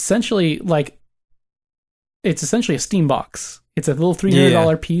it's essentially a Steam box. It's a little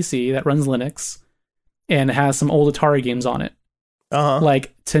 $300 PC that runs Linux and has some old Atari games on it.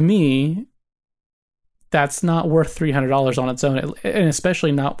 Like, to me, that's not worth $300 on its own, and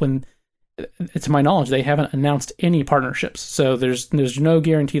especially not when, to my knowledge, they haven't announced any partnerships. So there's no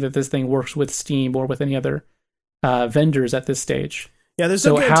guarantee that this thing works with Steam or with any other vendors at this stage. Yeah, there's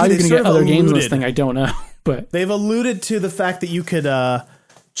So no how guarantee. you're going to They've get sort of other games on this alluded. thing, I don't know. But They've alluded to the fact that you could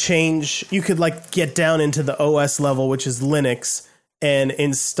change, you could like get down into the OS level, which is Linux, and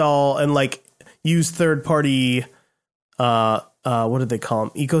install and like use third party, what did they call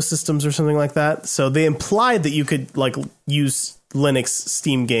them? Ecosystems or something like that. So they implied that you could like use Linux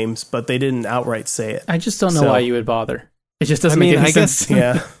Steam games, but they didn't outright say it. I just don't know So- why you would bother. It just doesn't I mean, make any I guess- sense.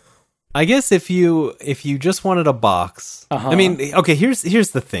 Yeah. I guess if you just wanted a box, I mean, okay, here's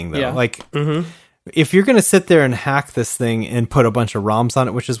the thing though. Yeah. Like, if you're gonna sit there and hack this thing and put a bunch of ROMs on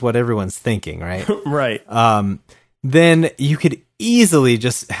it, which is what everyone's thinking, right? Right. Then you could easily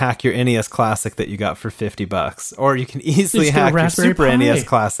just hack your NES Classic that you got for $50, or you can easily Just get a hack your Raspberry Super Pi. NES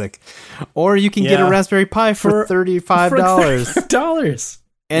Classic, or you can get a Yeah. Raspberry Pi for $35 $35.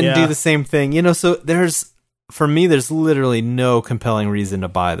 and Yeah. do the same thing. So for me, there's literally no compelling reason to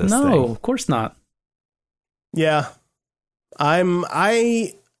buy this No, thing. of course not. Yeah. I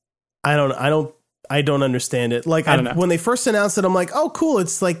don't understand it. Like I don't know. when they first announced it, I'm like, oh, cool.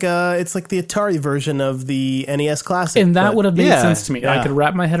 It's like the Atari version of the NES Classic. And that but- would have made yeah, sense to me. I yeah. could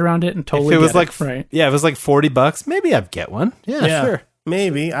wrap my head around it and totally If it was get like it. Right. yeah, it was like $40, maybe I'd get one. Yeah, sure.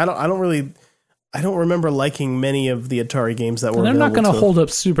 maybe. I don't remember liking many of the Atari games that were. And they're not going going to hold up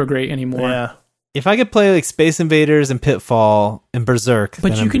super great anymore. Yeah. If I could play like Space Invaders and Pitfall and Berserk,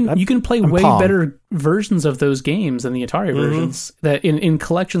 But then you can play I'm way palm. better versions of those games than the Atari versions that in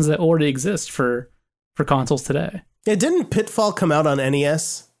collections that already exist for consoles today. Yeah. Didn't Pitfall come out on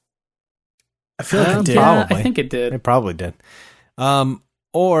NES? I feel like it did. Yeah, Probably. I think it did. It probably did.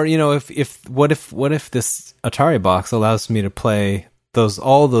 Or what if this Atari box allows me to play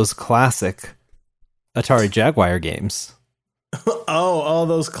all those classic Atari Jaguar games, Oh, all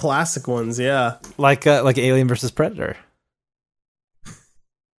those classic ones. Yeah. like Alien vs Predator,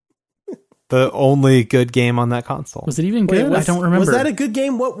 the only good game on that console. Was it even good? I don't remember. Was that a good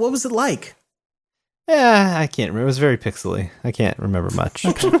game? What was it like? Yeah, I can't remember. It was very pixely. I can't remember much.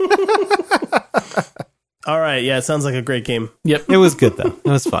 All right. Yeah. It sounds like a great game. Yep. It was good though. It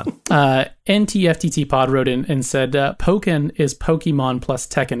was fun. NTFTT Pod wrote in and said, Pokken is Pokemon plus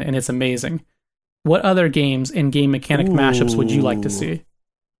Tekken, and it's amazing. What other games and game mechanic mashups would you like to see?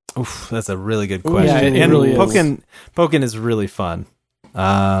 Oof, that's a really good question. it and really is. Pokken is really fun.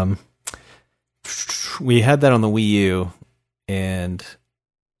 We had that on the Wii U, and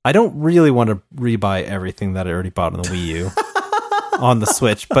I don't really want to rebuy everything that I already bought on the Wii U on the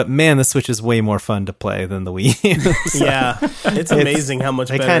Switch, but man, the Switch is way more fun to play than the Wii U. So Yeah. It's amazing how much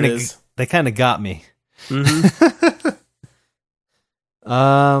better it is. they kind of got me.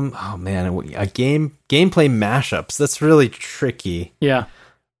 Oh man, a gameplay mashups. That's really tricky. Yeah.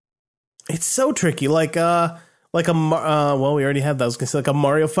 It's so tricky. Like well, we already have that. I was gonna say like a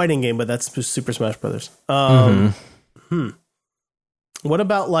Mario fighting game, but that's Super Smash Brothers. What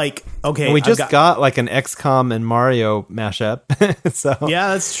about like okay? And we just got like an XCOM and Mario mashup. So yeah,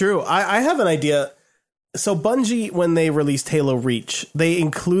 that's true. I have an idea. So Bungie, when they released Halo Reach, they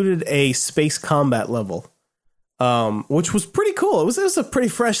included a space combat level, which was pretty cool. It was a pretty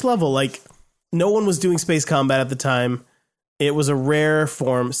fresh level. Like no one was doing space combat at the time. It was a rare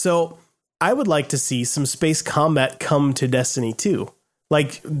form. So I would like to see some space combat come to Destiny 2.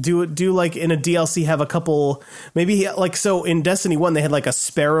 Like do like in a DLC have a couple, maybe like, so in Destiny 1 they had like a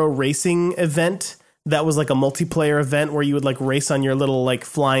Sparrow racing event that was like a multiplayer event where you would like race on your little like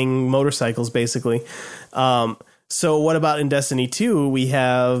flying motorcycles basically. So what about in Destiny 2 we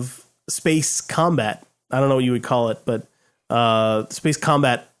have space combat. I don't know what you would call it, but space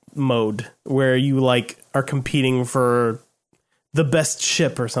combat mode where you like are competing for the best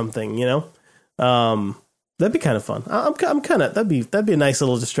ship or something, you know? That'd be kind of fun. I'm kind of, that'd be a nice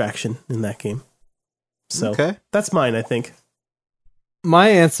little distraction in that game. So that's mine, I think. My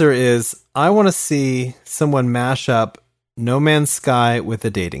answer is I want to see someone mash up No Man's Sky with a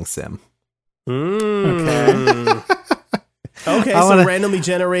dating sim. Okay. So randomly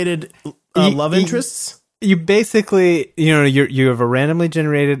generated love interests. You basically, you have a randomly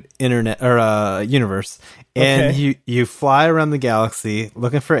generated internet or universe, and you fly around the galaxy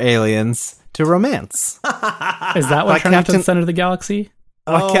looking for aliens to romance. Is that what turning to the center of the galaxy?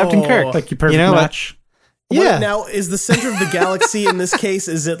 Like Captain Kirk. Like your perfect match? Yeah. Now, is the center of the galaxy in this case,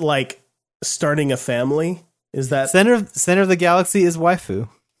 is it like starting a family? Is that... Center of the galaxy is waifu.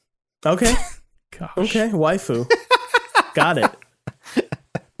 Okay. Gosh. Okay, waifu. Got it.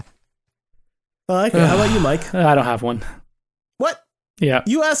 I like it. How about you, Mike? I don't have one. What? Yeah.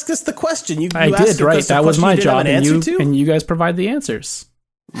 You asked us the question. I did, right. That was my job, and you guys provide the answers.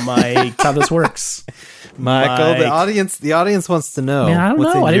 Mike. That's how this works. Michael, the audience wants to know. Man, I don't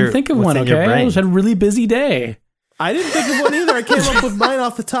know. I didn't think of one, okay? I had a really busy day. I didn't think of one either. I came up with mine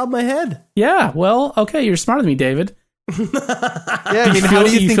off the top of my head. Yeah, well, okay, you're smarter than me, David. Yeah, I mean, how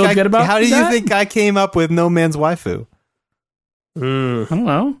do you think I came up with No Man's Waifu? I don't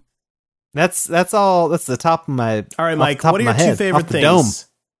know. That's all. That's the top of my. All right, Mike. What are your two favorite things? Dome.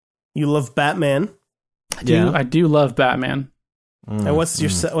 You love Batman. I do love Batman. And what's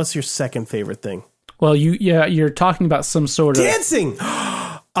your second favorite thing? Well, you're talking about some sort of dancing.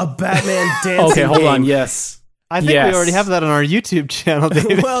 A Batman dancing. Okay, hold game. on. Yes, I think we already have that on our YouTube channel,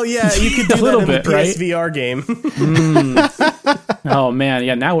 David. Well, yeah, you could do a little that in bit, the PSVR right? game. Oh man,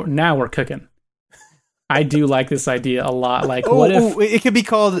 yeah. Now we're cooking. I do like this idea a lot. Like, what if it could be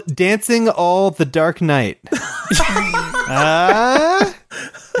called Dancing All the Dark Night?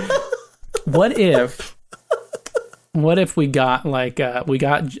 What if we got like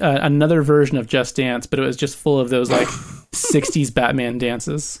another version of Just Dance, but it was just full of those like 60s Batman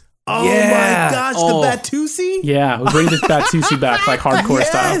dances? Oh my gosh, the Batusi? Yeah, we bring the Batusi back like hardcore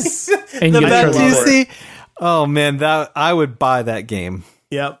style. And the Batusi. Oh man, that I would buy that game.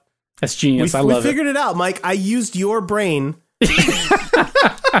 Yep. That's genius. I love it. We figured it out, Mike. I used your brain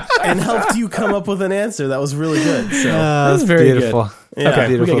and helped you come up with an answer that was really good. So that was very beautiful. Good. Yeah,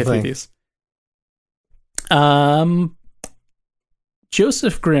 okay, we gotta get through these.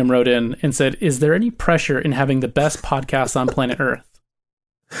 Joseph Grimm wrote in and said, "Is there any pressure in having the best podcast on planet Earth?"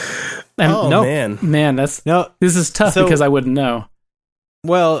 And no, man, this is tough because I wouldn't know.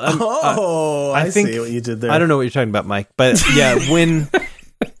 Well, I think see what you did there. I don't know what you're talking about, Mike, but yeah,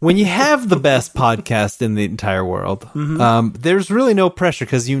 when you have the best podcast in the entire world, there's really no pressure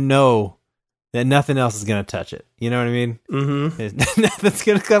because you know that nothing else is going to touch it. You know what I mean? Mm-hmm. Nothing's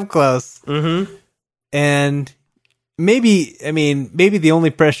going to come close. Mm-hmm. And maybe the only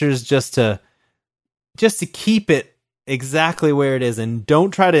pressure is just to keep it exactly where it is and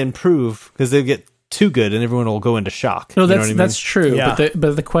don't try to improve because they'll get too good and everyone will go into shock. No, that's true. Yeah.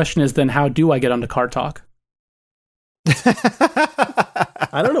 But the question is then how do I get onto Car Talk?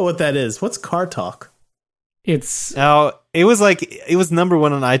 I don't know what that is. What's Car Talk? It was number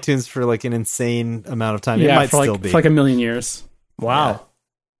one on iTunes for like an insane amount of time. Yeah, it might still be for like a million years. Wow. Yeah.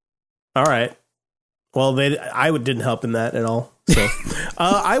 All right. Well, I didn't help in that at all. So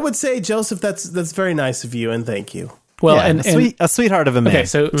I would say, Joseph, that's very nice of you and thank you. Well, yeah, and a sweetheart of a man. Okay,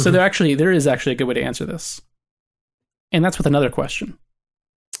 so there is actually a good way to answer this, and that's with another question.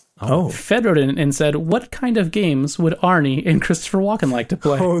 Oh, Fed wrote in and said, "What kind of games would Arnie and Christopher Walken like to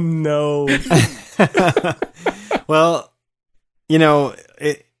play?" Oh no. Well,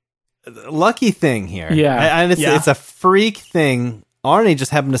 lucky thing here. Yeah, and it's a freak thing. Arnie just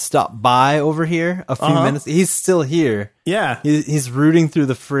happened to stop by over here a few minutes. He's still here. Yeah. He's rooting through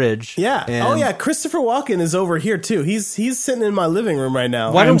the fridge. Yeah. And Oh yeah, Christopher Walken is over here too. He's sitting in my living room right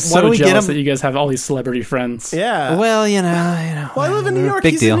now. Why I'm don't so we get jealous him? that you guys have all these celebrity friends. Yeah. Well, you know. Well, I live in New York.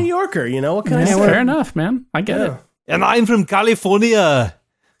 Big He's deal. a New Yorker. You know what can I Yeah, say? fair enough, man. I get it. And I'm from California,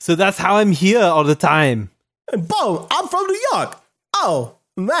 so that's how I'm here all the time. And boom, I'm from New York. Oh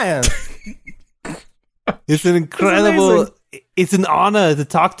man. It's an incredible. It's an honor to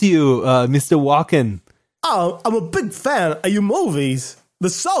talk to you, Mr. Walken. Oh, I'm a big fan of your movies. They're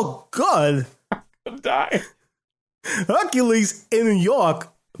so good. Die. Hercules in New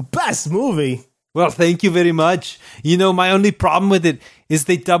York, best movie. Well, thank you very much. You know, my only problem with it is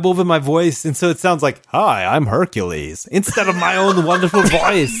they dub over my voice, and so it sounds like, "Hi, I'm Hercules," instead of my own wonderful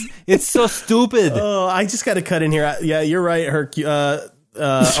voice. It's so stupid. Oh, I just got to cut in here. Yeah, you're right,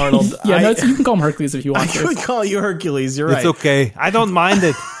 Arnold. Yeah, no, you can call him Hercules if you I want to. could call you Hercules. You're right. It's okay. I don't mind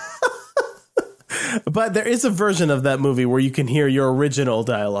it. But there is a version of that movie where you can hear your original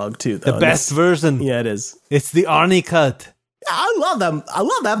dialogue too. Though. The best version. Yeah, it is. It's the Arnie cut. I love that. I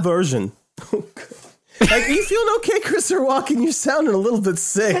love that version. Like, you feeling okay, Christopher Walken? You're sounding a little bit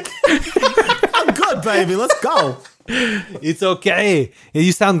sick. I'm good, baby. Let's go. It's okay.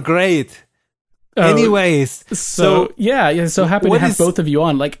 You sound great. Oh, Anyways, So yeah. So happy to what have is- both of you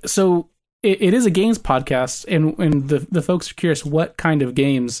on. Like, so it is a games podcast, and the folks are curious what kind of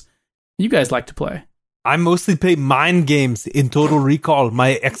games you guys like to play. I mostly play mind games in Total Recall,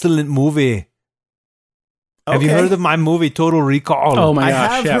 my excellent movie. Have you Okay. heard of my movie, Total Recall? Oh my I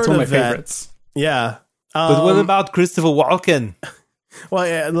gosh, have yeah, it's heard one of my of that. favorites. Yeah. But what about Christopher Walken? Well,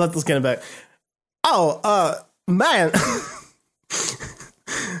 yeah. Let's get it back. Oh, man.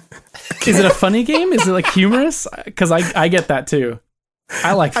 Is it a funny game? Is it like humorous? Because I get that too.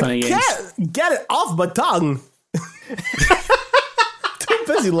 I like funny games. Can't get it off my tongue. Too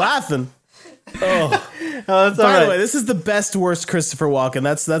busy laughing. Oh, that's by the way, this is the best worst Christopher Walken.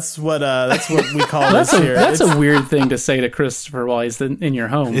 That's what we call That's this a here. that's It's- a weird thing to say to Christopher while he's in your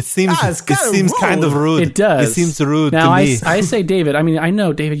home. It seems it's kinda kind of rude. It does. It seems rude now, to me. I say, David. I mean, I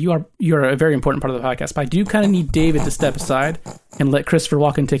know, David, you're a very important part of the podcast, but I do kind of need David to step aside and let Christopher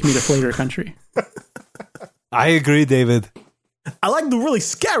Walken take me to Flavor Country. I agree, David. I like the really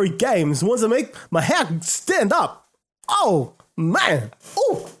scary games, ones that make my hair stand up. Oh man!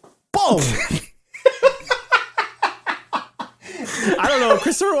 Oh, boom! I don't know.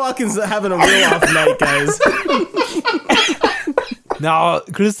 Christopher Walken's having a real off night, guys. Now,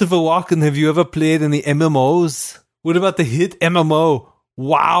 Christopher Walken, have you ever played any MMOs? What about the hit MMO?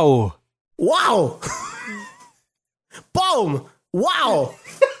 WoW. Wow! Boom! Wow!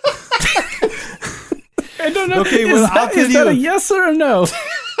 I don't know. Okay, well, I'll tell is that a you. yes or a no?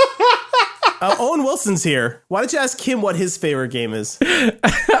 Owen Wilson's here. Why don't you ask him what his favorite game is?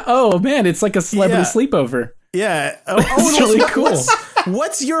 Oh man, it's like a celebrity Yeah. sleepover. Yeah, Owen That's really Wilson, cool.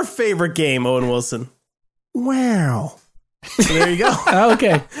 What's your favorite game, Owen Wilson? Wow. So there you go. Oh,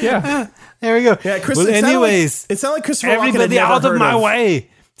 okay, yeah. There we go. Yeah, Chris. Well, anyways, it sounded like Christopher Walken had everybody never out of heard my way.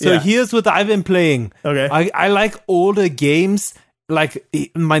 So Yeah. here's what I've been playing. Okay. I like older games, like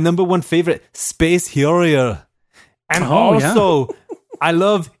my number one favorite, Space Harrier. And Oh, yeah. also, I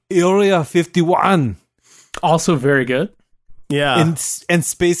love Area 51 Also very good. Yeah. and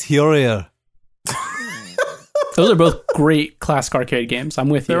Space Harrier. Those are both great classic arcade games. I'm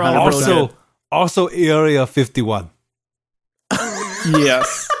with you. They're all 100%. Also Area 51.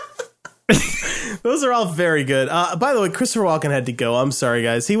 Yes. Those are all very good. By the way, Christopher Walken had to go. I'm sorry,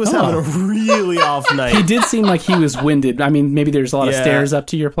 guys. He was having a really off night. He did seem like he was winded. I mean, maybe there's a lot of Yeah. stairs up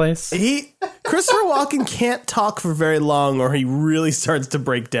to your place. Christopher Walken can't talk for very long, or he really starts to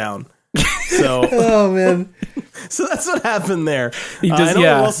break down. So, Oh, man. so that's what happened there. He does- and Owen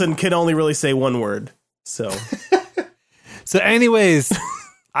yeah. Wilson can only really say one word. So, So, anyways,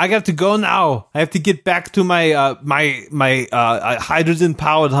 I got to go now. I have to get back to my my hydrogen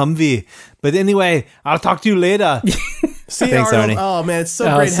powered Humvee. But anyway, I'll talk to you later. see, Thanks, Arnold. Arnie. Oh man, it's so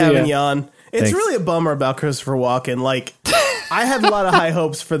I'll great see having ya. you on. It's Thanks. really a bummer about Christopher Walken. Like, I had a lot of high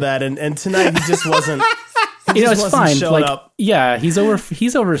hopes for that, and tonight he just wasn't. You know, it's wasn't fine. showing Like, up. yeah, he's over a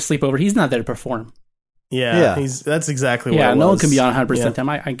sleepover. He's not there to perform. Yeah, Yeah. that's exactly what Yeah, it no one was. can be on 100% Yeah. time.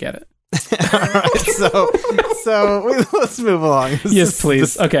 I get it. So let's move along. Yes,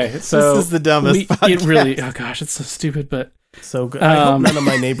 please. Okay, so is the dumbest It podcast. really. Oh gosh, it's so stupid. But So good. I hope Um, none of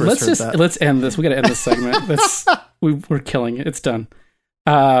my neighbors let's heard just that. let's end this. We got to end this segment. We're killing it. It's done.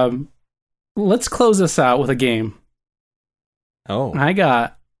 Let's close this out with a game. Oh. I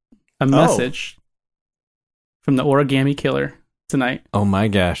got a message from the Origami Killer tonight. Oh my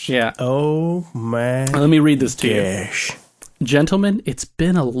gosh. Yeah. Oh my Let me read this to you. gosh. Gentlemen, it's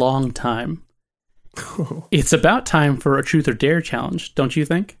been a long time. It's about time for a truth or dare challenge, don't you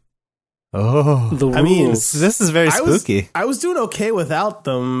think? Oh, The rules. I mean, this is very spooky. I was doing okay without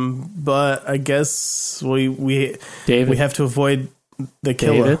them, but I guess we David, have to avoid the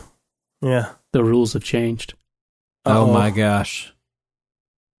killer. David, Yeah. the rules have changed. Oh my gosh.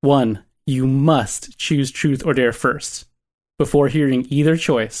 1, you must choose truth or dare first. Before hearing either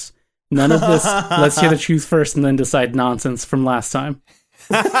choice. None of this, let's hear the truth first and then decide nonsense from last time.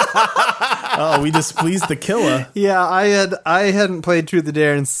 Oh, we displeased the killer. Yeah, I hadn't played Truth or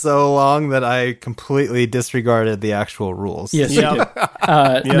Dare in so long that I completely disregarded the actual rules. Yes, you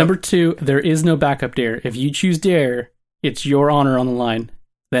did. Number 2, there is no backup dare. If you choose dare, it's your honor on the line.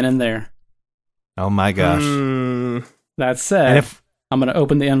 Then and there. Oh my gosh. That said, And if I'm going to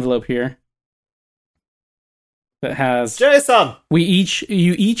open the envelope here. That has Jason,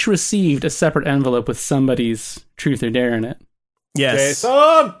 you each received a separate envelope with somebody's truth or dare in it. Yes.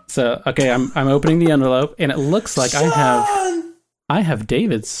 Jason, So okay, I'm opening the envelope and it looks like I have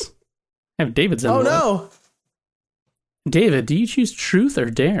David's. I have David's Oh envelope. no. David, do you choose truth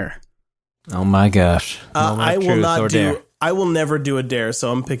or dare? oh my gosh. I will Truth not or do. dare. I will never do a dare,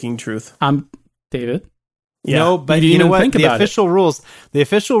 so I'm picking truth. I'm David. Yeah. No, but You you know didn't what? think The about it.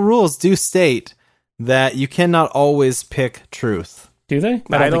 official rules do state that you cannot always pick truth. Do they?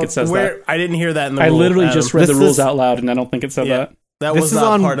 I don't think it says that. I didn't hear that in the I rule, literally Adam. just read the This rules is- out loud, and I don't think it said Yeah. that. That This was is not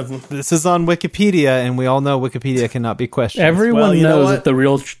on part of. this is on Wikipedia, and we all know Wikipedia cannot be questioned. Everyone Well, you know knows what? that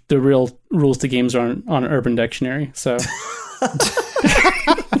the real rules to games are on Urban Dictionary. So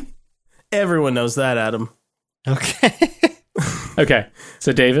Everyone knows that, Adam. Okay. okay.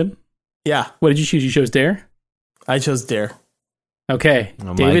 So David, Yeah, what did you choose? You chose dare. I chose dare. Okay. Oh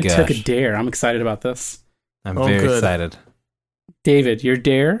my David took a gosh. dare. I'm excited about this. I'm Oh, very good. excited. David, your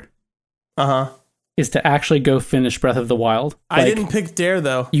dare Uh huh. is to actually go finish Breath of the Wild. I Like, didn't pick dare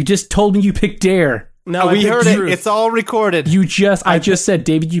though. You just told me you picked dare. No, I we picked heard truth. it. It's all recorded. I just said,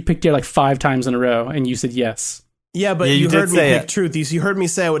 David, you picked dare like 5 times in a row, and you said yes. Yeah, but Yeah, you you did heard me say pick it. truth. You heard me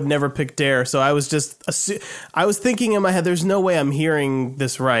say I would never pick dare. So I was just, I was thinking in my head, there's no way I'm hearing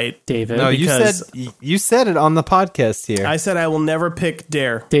this right. David. no, because- you said it on the podcast here, I said I will never pick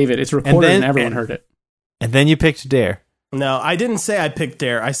dare. David, it's recorded and, then- everyone heard it. and then you picked Dare. No, I didn't say I picked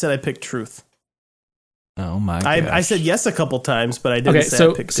dare. I said I picked truth. Oh my! I said yes a couple times, but I didn't Okay, say I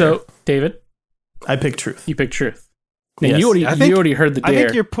picked dare. so David, I picked truth. you picked truth. Now Yes. you already heard the dare. I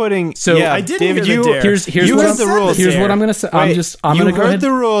think you're putting. So- yeah, I didn't David, hear the you dare. Here's you what heard I'm, the rules. Here's dare. what I'm gonna say. Wait, I'm you gonna go heard ahead.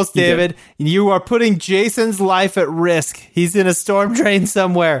 the rules, You did. David. You are putting Jason's life at risk. He's in a storm drain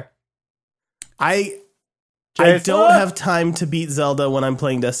somewhere. I Jason? don't have time to beat Zelda when I'm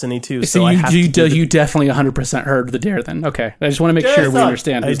playing Destiny 2. So So I have to do the- you definitely 100% heard the dare then. Okay. I just want to make sure we Jason!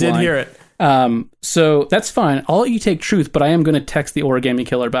 understand I who's did lying. hear it. So that's fine. I'll let you take truth, but I am going to text the origami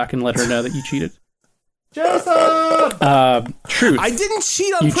killer back and let her know that you cheated. Jason! Truth. I didn't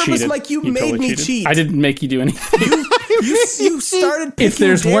cheat on You purpose, cheated. Mike. You made totally me cheated. cheat. I didn't make you do anything. You started picking If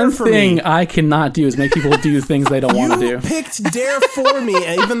there's dare one for thing me. I cannot do is make people do things they don't want to You do. picked dare for me,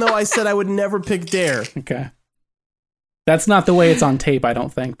 even though I said I would never pick dare. Okay. That's not the way it's on tape, I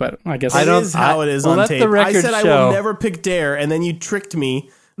don't think, but I guess I It don't- is how it is well, on let tape. the I record said I show. will never pick dare, and then you tricked me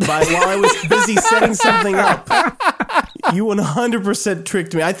while I was busy setting something up. You 100%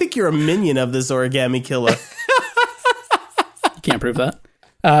 tricked me. I think you're a minion of this origami killer. you can't prove that.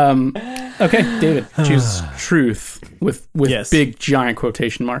 Okay, David, choose truth with Yes. big giant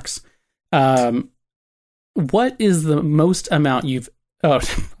quotation marks. What is the most amount you've? Oh,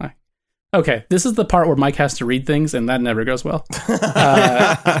 okay. This is the part where Mike has to read things, and that never goes well.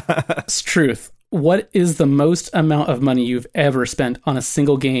 It's truth. What is the most amount of money you've ever spent on a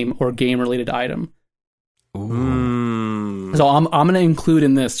single game or game-related item? So I'm going to include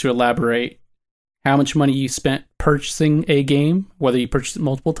in this to elaborate how much money you spent purchasing a game, whether you purchased it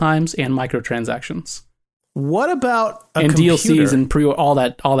multiple times, and microtransactions, What about a and computer? DLCs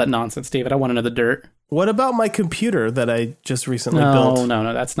and all that nonsense. David, I want to know the dirt. What about my computer that I just recently No, built?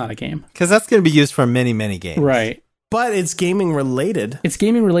 no, that's not a game. Because that's going to be used for many, many games. Right. But it's gaming related. It's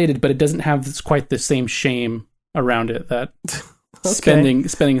gaming related, but it doesn't have quite the same shame around it that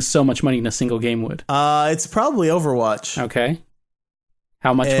spending so much money in a single game would. It's probably Overwatch. Okay.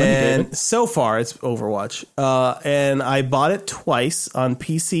 How much money, And David? so far, it's Overwatch. And I bought it twice on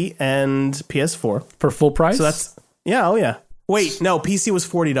PC and PS4. For full price? So that's oh yeah. Wait, no, PC was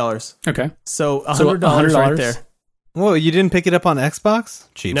 $40. okay. So $100 right there. Whoa, you didn't pick it up on Xbox?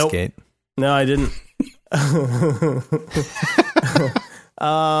 Cheapskate. No, I didn't.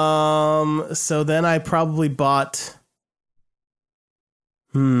 So then I probably bought.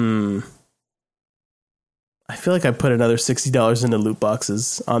 I I feel like I put another $60 into loot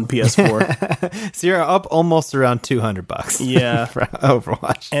boxes on PS4. So you're up almost around $200. Yeah. For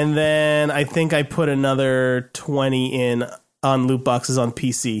Overwatch. And then I think I put another 20 in on loot boxes on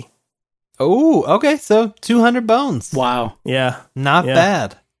PC. Oh, okay. So 200 bones. Wow. Yeah. Not Yeah.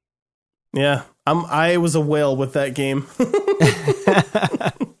 bad. Yeah. I was a whale with that game.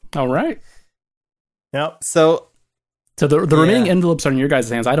 All right. Yep. So the remaining envelopes are in your guys'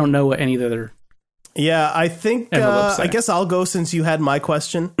 hands. I don't know what any of the other. Yeah, I think Envelopes I say. guess I'll go since you had my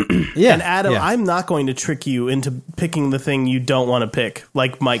question. yeah. And Adam, yeah. I'm not going to trick you into picking the thing you don't want to pick,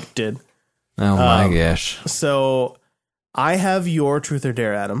 like Mike did. Oh my gosh. So I have your truth or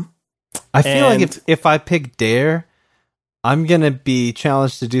dare, Adam. I feel like And- if I pick Dare, I'm going to be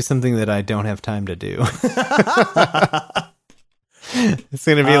challenged to do something that I don't have time to do. It's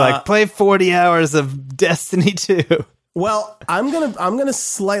going to be like play 40 hours of Destiny 2. Well, I'm gonna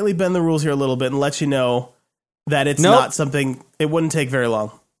slightly bend the rules here a little bit and let you know that it's Nope. not something. It wouldn't take very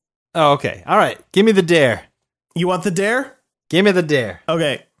long. Oh, okay. All right. Give me the Dare. You want the dare? Give me the Dare.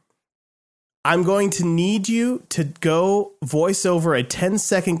 Okay. I'm going to need you to go voice over a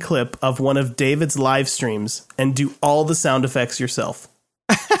 10-second clip of one of David's live streams and do all the sound effects yourself.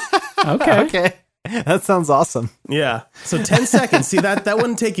 Okay. Okay. That sounds awesome. Yeah. So 10 seconds. See, that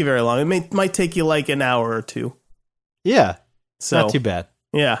wouldn't take you very long. It might take you like an hour or two. Yeah. So Not too bad.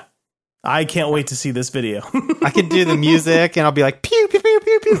 yeah. I can't wait to see this video. I could do the music and I'll be like, pew, pew, pew,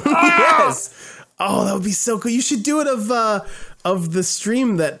 pew, pew. Yes. Oh, that would be so cool. You should do it of the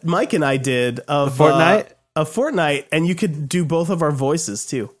stream that Mike and I did of Fortnite? Of Fortnite, and you could do both of our voices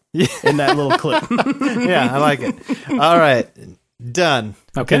too. In that little clip. Yeah, I like it. All right. Done.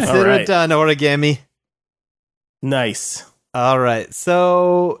 Okay. Consider All right. it done, Origami. Nice. All right.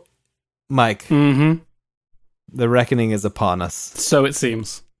 So, Mike, Mm-hmm. the reckoning is upon us. So it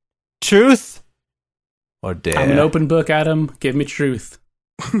seems. Truth or dare? I'm an open book, Adam. Give me truth.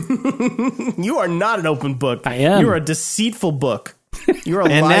 You are not an open book. I am. You're a deceitful book. You're a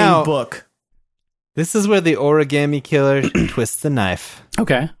And lying now- book. This is where the Origami Killer twists the knife.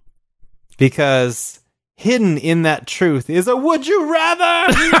 Okay. Because hidden in that truth is a would you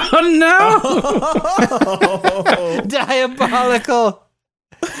rather? Oh no! Diabolical.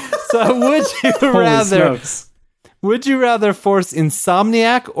 So would you Holy rather smokes. would you rather force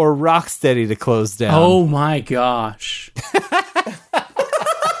Insomniac or Rocksteady to close down? Oh my gosh.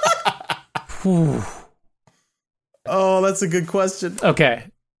 Whew. Oh, that's a good question. Okay.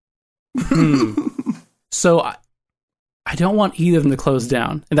 So I don't want either of them to close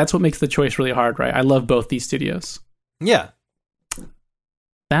down, and that's what makes the choice really hard, right? I love both these studios. Yeah.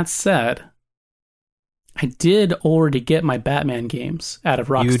 That said, I did already get my Batman games out of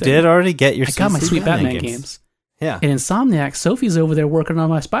Rocksteady. You did already get your I got my sweet Batman games. Yeah. And Insomniac, Sophie's over there working on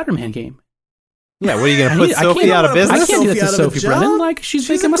my Spider-Man game. Yeah, what are you going to put I Sophie can't- out of I business? can't do that Sophie to out of a Sophie, job? Brendan. Like, she's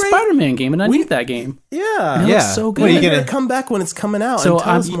She's making a a great- Spider-Man game, and I need that game. Yeah. It Yeah. looks so What good. are you They're gonna- gonna come back when it's coming out So and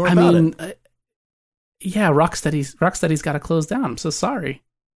tell us more I about mean, it. Yeah, Rocksteady's got to close down. I'm so sorry.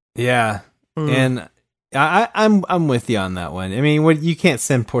 Yeah. Mm. And I'm with you on that one. I mean, you can't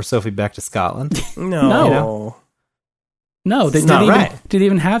send poor Sophie back to Scotland. No. No. No, they It's not didn't, right. didn't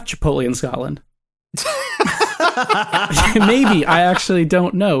even have Chipotle in Scotland. Maybe. I actually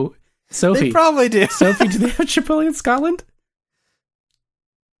don't know. Sophie. They probably do. Sophie, do they have Chipotle in Scotland?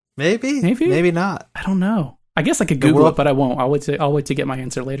 Maybe. Maybe? Maybe not. I don't know. I guess I could The Google world- it, but I won't. I'll wait to get my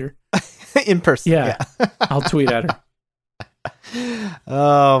answer later. In person. Yeah. I'll tweet at her.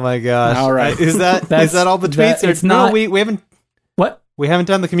 Oh my gosh. All right. Is that all the tweets? It's no, not- we haven't What? we haven't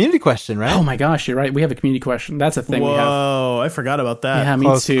done the community question, right? Oh my gosh, you're right. We have a community question. That's a thing we have. Whoa, I forgot about that. Yeah, me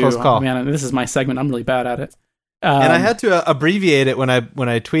Close- too. close call. Oh, man, this is my segment. I'm really bad at it. And I had to abbreviate it when I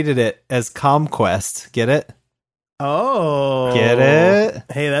tweeted it as ComQuest. Get it? Oh. Get it?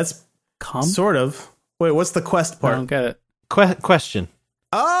 Hey, that's Com? sort of. Wait, what's the quest I part? don't get it. Question.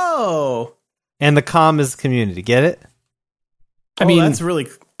 Oh. And the com is community. Get it? I mean, that's really,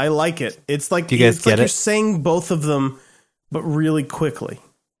 I like it. It's like, Do you guys it's like get you're it? saying both of them, but really quickly.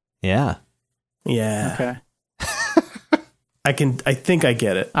 Yeah. Yeah. okay. I think I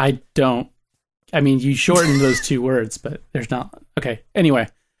get it. I don't. I mean, you shortened those two words, but there's not. Okay. Anyway.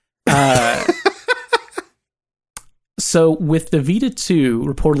 So with the Vita 2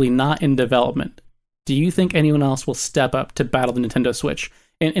 reportedly not in development, do you think anyone else will step up to battle the Nintendo Switch?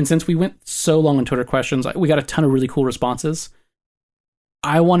 And since we went so long on Twitter questions, we got a ton of really cool responses.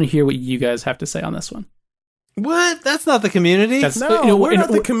 I want to hear what you guys have to say on this one. What? That's not the community. That's, No, we're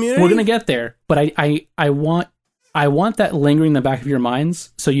not the community. We're gonna get there, but I want that lingering in the back of your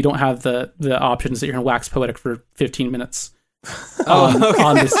minds, so you don't have the options that you're gonna wax poetic for 15 minutes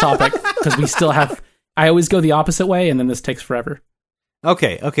on this topic, because we still have I always go the opposite way, and then this takes forever.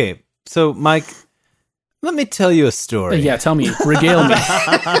 Okay. So, Mike, let me tell you a story. Yeah, tell me. Regale me.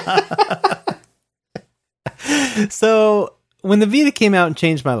 So, when the Vita came out and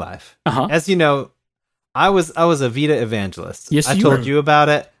changed my life, as you know, I was a Vita evangelist. Yes, I you told were. you about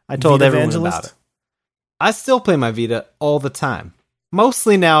it. I told Vita everyone evangelist? about it. I still play my Vita all the time.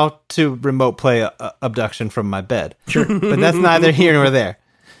 Mostly now to remote play Abduction from my bed. Sure. But that's neither here nor there.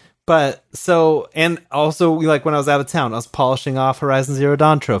 But so, and also, like when I was out of town, I was polishing off Horizon Zero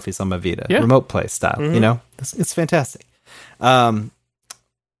Dawn trophies on my Vita, remote play style. You know, it's fantastic.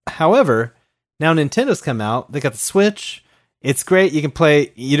 However, now Nintendo's come out. They got the Switch. It's great. You can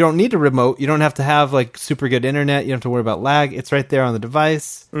play. You don't need a remote. You don't have to have like super good internet. You don't have to worry about lag. It's right there on the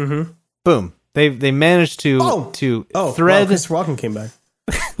device. Mm-hmm. Boom. They managed to thread. Wow, Chris Walken came back.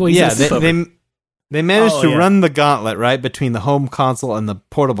 Well, they managed to yeah. run the gauntlet right between the home console and the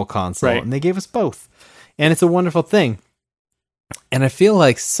portable console, Right. and they gave us both, and it's a wonderful thing. And I feel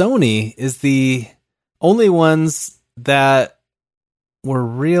like Sony is the only ones that were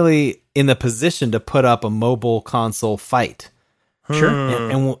really in the position to put up a mobile console fight.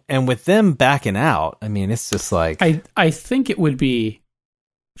 Sure. And with them backing out, I mean, it's just like I think it would be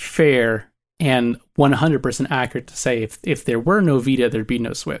fair and 100% accurate to say if there were no Vita, there'd be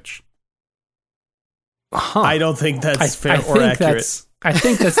no Switch. I don't think that's fair or accurate. I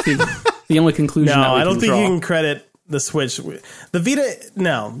think that's the only conclusion. No, that we I don't can think draw. you can credit the Switch. The Vita is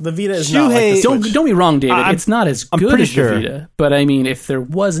not like the Switch. Don't be wrong, David. It's not as I'm good pretty as sure. the Vita, but I mean, if there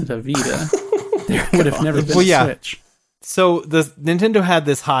wasn't a Vita, there would have never been a Switch. So the Nintendo had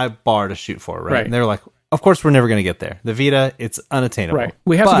this high bar to shoot for, right? Right. And they were like, of course we're never going to get there. The Vita, it's unattainable. Right.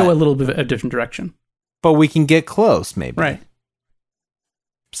 We have to go a little bit a different direction. But we can get close, maybe. Right.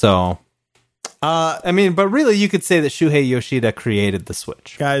 So, I mean, but really you could say that Shuhei Yoshida created the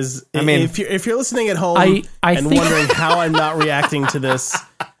Switch. Guys, I mean, if you're listening at home I and think- wondering how I'm not reacting to this,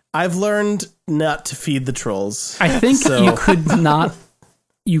 I've learned not to feed the trolls. I think So- you could not.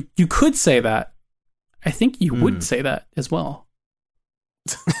 You could say that. I think you would say that as well.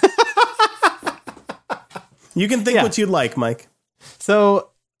 You can think Yeah. what you'd like, Mike. So,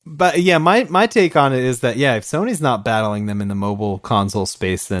 but yeah, my take on it is that, yeah, if Sony's not battling them in the mobile console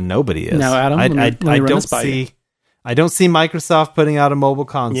space, then nobody is. Now, Adam, let me run this by you. I don't see Microsoft putting out a mobile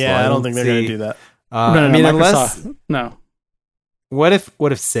console. Yeah, I don't think they're going to do that. No, I mean, unless Microsoft. No. what if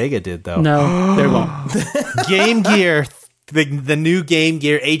Sega did though? No, they won't. Game Gear, the new Game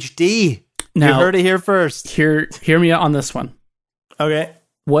Gear HD. You Now, heard it here first. hear me out on this one. Okay.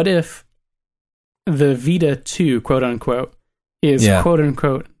 What if the Vita 2, quote unquote, is quote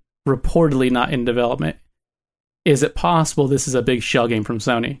unquote reportedly not in development? Is it possible this is a big shell game from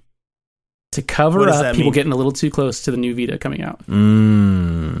Sony to cover What does up that people mean? getting a little too close to the new Vita coming out?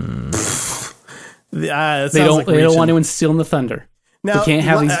 That They sounds don't. like They don't reaching. want anyone stealing the thunder. Now, we can't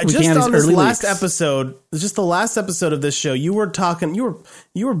have these. We just can't have on these this early last leaks. episode, just the last episode of this show, you were talking, you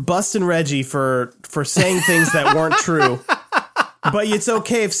were busting Reggie for saying things that weren't true. But it's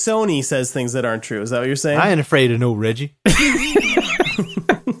okay if Sony says things that aren't true. Is that what you're saying? I ain't afraid of no Reggie.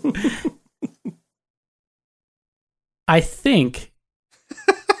 I think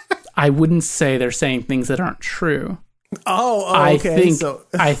I wouldn't say they're saying things that aren't true. Oh, okay.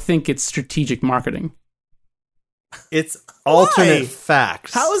 I think it's strategic marketing. It's alternate Why?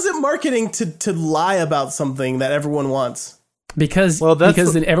 facts. How is it marketing to lie about something that everyone wants? Because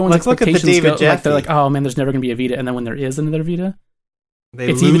that's then everyone's like, look at the expectations David go, like Jaffe. they're like, oh man, there's never going to be a Vita, and then when there is another Vita, they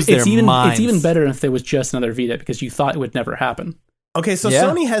it's lose their minds. it's even better if there was just another Vita because you thought it would never happen. Okay, so Yeah.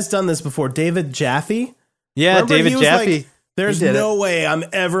 Sony has done this before. David Jaffe. Yeah, Remember, David he was Jaffe. like, there's He did no way I'm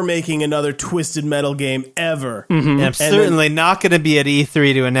ever making another Twisted Metal game ever. And I'm certainly not going to be at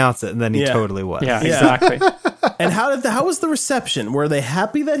E3 to announce it, and then he Yeah. totally was. Yeah, Yeah. exactly. And how was the reception? Were they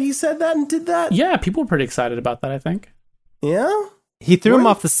happy that he said that and did that? Yeah, people were pretty excited about that, I think. Yeah? He threw them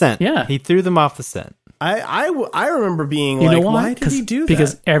What? off the scent. Yeah. He threw them off the scent. I remember being You like, know why? why did he do that?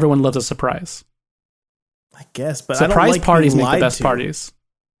 Because everyone loves a surprise. I guess, but I don't Surprise like parties being make the lied best to. parties.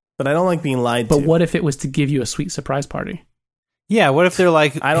 But I don't like being lied to. But what if it was to give you a sweet surprise party? Yeah, what if they're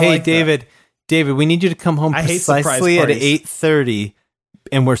like, I don't hey, like that. David, we need you to come home I hate surprise precisely at parties. 8:30,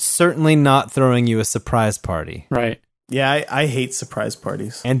 and we're certainly not throwing you a surprise party. Right. Yeah, I hate surprise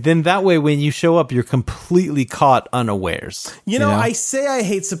parties. And then that way, when you show up, you're completely caught unawares. You know, I say I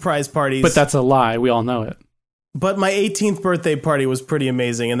hate surprise parties, But that's a lie. We all know it. but my 18th birthday party was pretty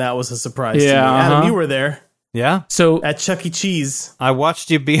amazing, and that was a surprise to me. Yeah, Adam, uh-huh. you were there Yeah? So, at Chuck E. Cheese. I watched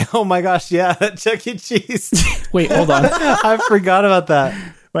you be, oh my gosh, yeah, that Chuck E. Cheese. wait, hold on. I forgot about that.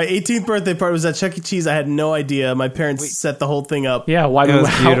 My 18th birthday party was at Chuck E. Cheese. I had no idea. My parents set the whole thing up. Yeah,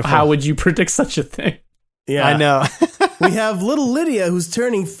 how would you predict such a thing? Yeah, I know. We have little Lydia who's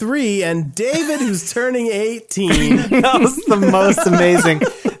turning 3 and David who's turning 18. That was the most amazing.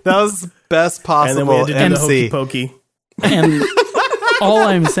 That was best And then we possible had to do the hokey MC. pokey. And all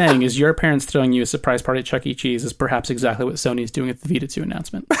I'm saying is your parents throwing you a surprise party at Chuck E. Cheese is perhaps exactly what Sony's doing at the Vita 2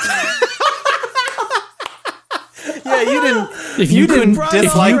 announcement. Yeah, you didn't. If you didn't couldn't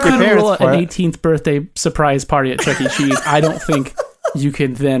dislike your parents rule out for an it. 18th birthday surprise party at Chuck E. Cheese, I don't think you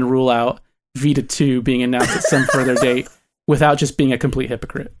can then rule out Vita 2 being announced at some further date without just being a complete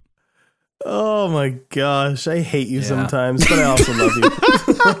hypocrite. Oh my gosh, I hate you sometimes, but I also love you.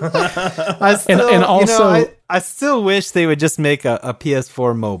 I still, And also- I still wish they would just make a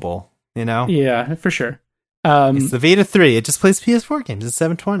PS4 mobile. You know, Yeah, for sure. it's the Vita 3. It just plays PS4 games. It's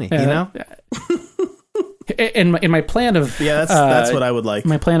 720. You know, In my plan of Yeah, that's what I would like.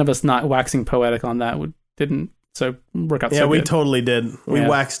 my plan of us not waxing poetic on that didn't work out. Yeah, so we good. totally did. We Yeah.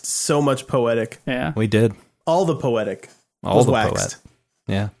 waxed so much poetic. Yeah. we did All the poetic all was the waxed.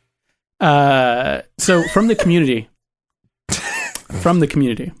 poet. Yeah. So from the community,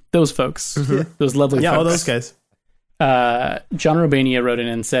 those folks, those lovely Yeah, folks. all those guys. John Robania wrote in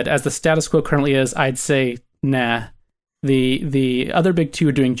and said, as the status quo currently is, I'd say, nah. The other big two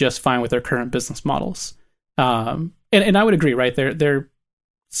are doing just fine with their current business models. And I would agree, right? They're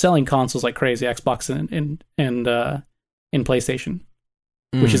selling consoles like crazy, Xbox and PlayStation,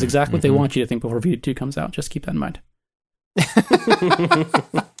 which is exactly what they want you to think before Vita 2 comes out. Just keep that in mind.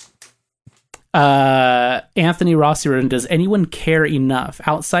 Anthony Rossi wrote in, does anyone care enough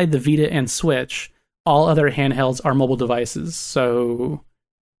outside the Vita and Switch? All other handhelds are mobile devices. So,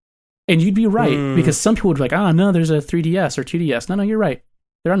 and you'd be right, because some people would be like, no, there's a 3DS or 2DS. No, you're right.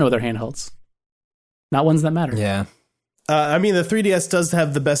 There are no other handhelds. Not ones that matter. Yeah. I mean, the 3DS does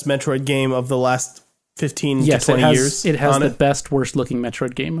have the best Metroid game of the last 15 to 20 years. It has on the best, worst looking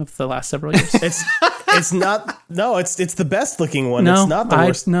Metroid game of the last several years. It's not. No, it's the best looking one. No, it's not the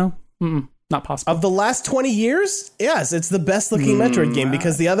worst. No, not possible. Of the last 20 years, yes, it's the best looking Metroid game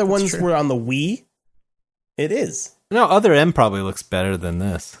because the other ones true. were on the Wii. It is. No, Other M probably looks better than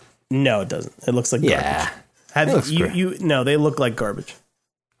this. No, it doesn't. It looks like Yeah. garbage. It looks great. No, they look like garbage.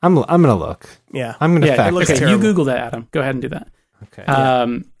 I'm gonna look. Yeah. I'm gonna fact. it looks Okay, check. you terrible. Google that, Adam. Go ahead and do that.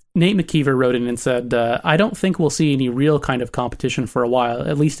 Okay. Nate McKeever wrote in and said, I don't think we'll see any real kind of competition for a while,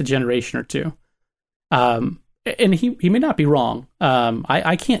 at least a generation or two. And he may not be wrong.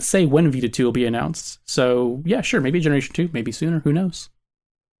 I can't say when Vita 2 will be announced. So, yeah, sure, maybe a generation 2, maybe sooner. Who knows?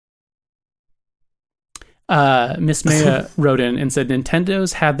 Miss Maya wrote in and said,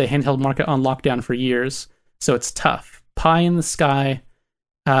 Nintendo's had the handheld market on lockdown for years, so it's tough. Pie in the sky,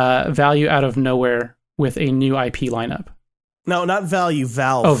 value out of nowhere with a new IP lineup. No, not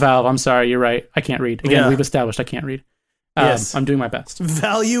Valve. Oh, Valve. I'm sorry. You're right. I can't read. Again, Yeah. we've established I can't read. Yes. I'm doing my best.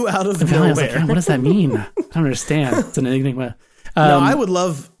 Value out of Valve, I was nowhere. like, what does that mean? I don't understand. It's an enigma. No, I would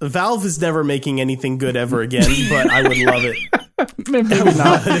love. Valve is never making anything good ever again, but I would love it. Maybe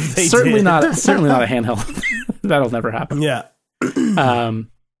not. if they Certainly did. not. Certainly not a handheld. That'll never happen. Yeah.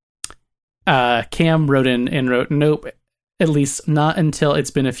 Cam wrote in and wrote, nope, at least not until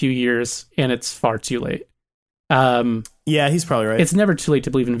it's been a few years and it's far too late. Yeah, he's probably right. It's never too late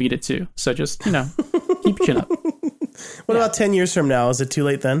to believe in Vita 2. So just, keep your chin up. What about 10 years from now? Is it too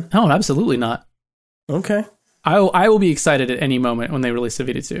late then? No, absolutely not. Okay. I will be excited at any moment when they release a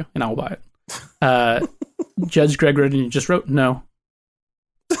Vita 2, and I will buy it. Judge Greg Rodin just wrote, no.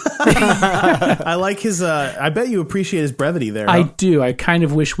 I like his. I bet you appreciate his brevity there. I huh? do. I kind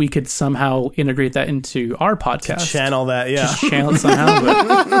of wish we could somehow integrate that into our podcast. Channel that. Yeah. Just channel it somehow.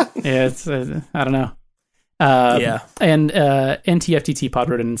 But yeah, it's, I don't know. Yeah. And NTFTT Pod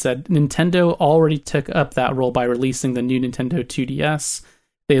wrote in and said, Nintendo already took up that role by releasing the new Nintendo 2DS.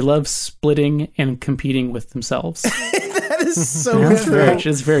 They love splitting and competing with themselves. That is so It's true.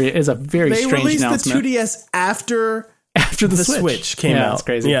 a very They strange released announcement. the 2DS after After the Switch came out. It's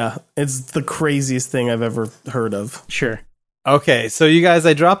crazy. Yeah, it's the craziest thing I've ever heard of. Sure. Okay, so you guys,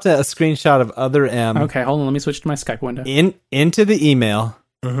 I dropped a screenshot of Other M Okay, hold on. Let me switch to my Skype window. into the email.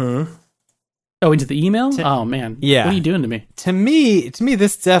 Mm-hmm. Oh, into the email? Oh, man. Yeah. What are you doing to me? To me,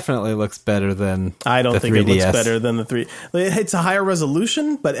 this definitely looks better than I don't the think 3DS. it looks better than the 3. It's a higher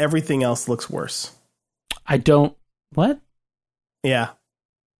resolution, but everything else looks worse. I don't... What? Yeah.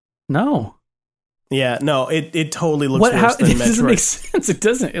 No. Yeah, no, it totally looks What? worse How, than it doesn't make Metroid. sense. It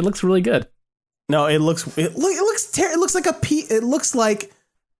doesn't. It looks really good. No, it looks like it looks like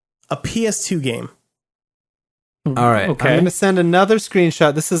a PS2 game. All right. Okay. I'm going to send another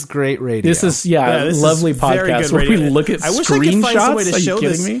screenshot. This is great radio. This is this lovely is very podcast good where we radio. look at I wish I could find some way screenshots. to Are you show kidding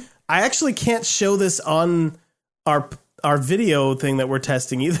this. me? I actually can't show this on our video thing that we're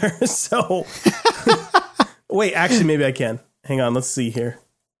testing either. So wait, actually, maybe I can. Hang on, let's see here.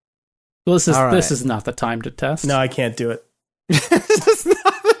 Well, this All right. is not the time to test. No, I can't do it. This is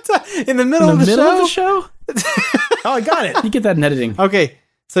not the time. In the middle, In the of, the middle show? of the show, Oh, I got it. you get that in editing. Okay,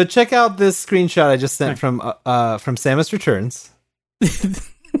 so check out this screenshot I just sent from Samus Returns.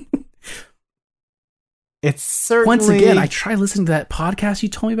 It's certainly Once again, I tried listening to that podcast you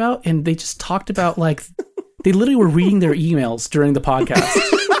told me about, and they just talked about like they literally were reading their emails during the podcast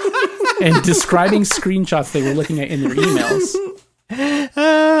and describing screenshots they were looking at in their emails.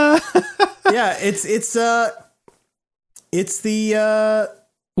 Yeah, it's the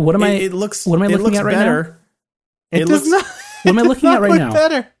What am I? it looks What am I it looking looks at right better. now? It does not. What am I looking at right look now?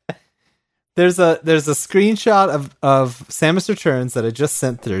 Better. There's a screenshot of Samus Returns that I just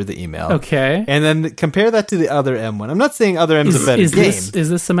sent through the email. Okay. And then compare that to the other M one. I'm not saying other M's a better game. Is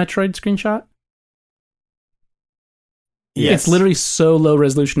this a Metroid screenshot? Yes. It's literally so low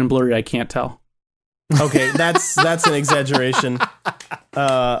resolution and blurry I can't tell. Okay, that's an exaggeration.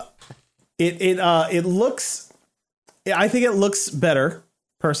 It looks. I think it looks better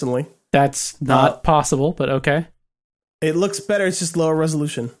personally. That's not possible, but okay. It looks better. It's just lower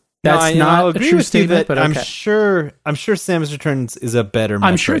resolution. That's I'll not a agree true with you statement, that but okay. I'm sure Samus Returns is a better Metroid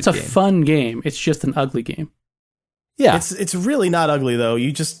I'm sure it's a game. fun game. It's just an ugly game. Yeah. It's really not ugly though.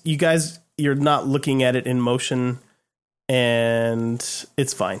 You guys, you're not looking at it in motion, and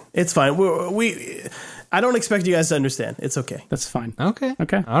it's fine. It's fine. I don't expect you guys to understand. It's okay. That's fine. Okay.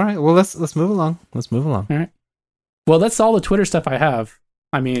 Okay. All right. Well, let's move along. Let's move along. All right. Well, that's all the Twitter stuff I have.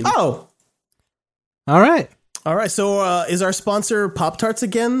 I mean, Oh, All right. all right. So is our sponsor Pop-Tarts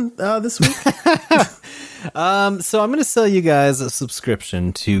again this week? So I'm going to sell you guys a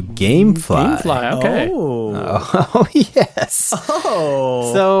subscription to GameFly. Gamefly. Okay. Oh, yes.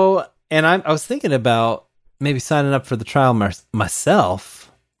 Oh. So, and I was thinking about maybe signing up for the trial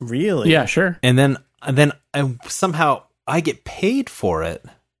myself, Really? Yeah, sure. and then somehow I get paid for it.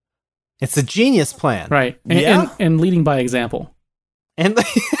 It's a genius plan, Right. And, Yeah. and leading by example. And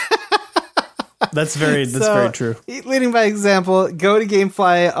That's very true. Leading by example, go to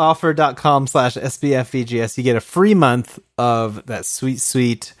gameflyoffer.com/SBFVGS. You get a free month of that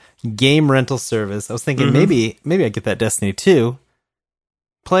sweet game rental service. I was thinking maybe I get that Destiny 2,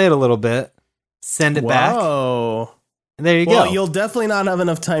 play it a little bit, send it back, Whoa. and there you Well, go. you'll definitely not have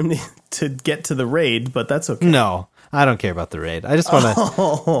enough time to get to the raid, but that's okay. No, I don't care about the raid. I just want to.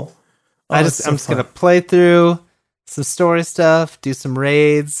 Oh. I'm it's so just fun. gonna play through some story stuff, do some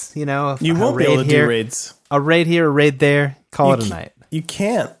raids. You know, You a won't be raid able to here, do raids. a raid here, a raid there. Call You it a ca- night. You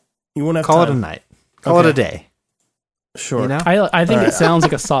can't. You won't have Call it time. a night. Call it a Okay. day. Sure. You know. I think All it right. sounds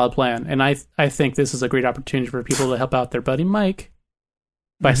like a solid plan, and I think this is a great opportunity for people to help out their buddy Mike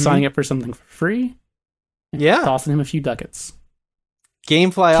by signing up for something for free. And Yeah. tossing him a few ducats.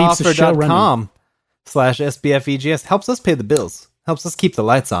 Gameflyoffer.com/SBFEGS helps us pay the bills. Helps us keep the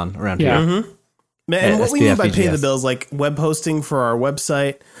lights on around Yeah. here. And what we mean by pay the SBFEGS. bills, like web hosting for our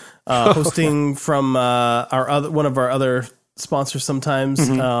website, hosting from one of our other sponsors sometimes,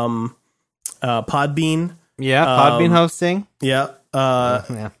 Podbean. Yeah, Podbean hosting. Yeah.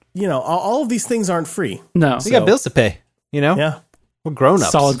 Yeah. You know, all of these things aren't free. No. We got bills to pay. You know, Yeah. we're grown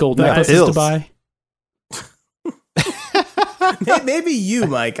ups. Solid gold We got necklaces to bills. buy. Maybe you,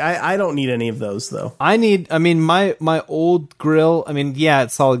 Mike. I don't need any of those though. I mean, my old grill. I mean, yeah,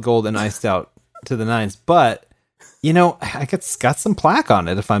 it's solid gold and iced out to the nines, but you know, I got some plaque on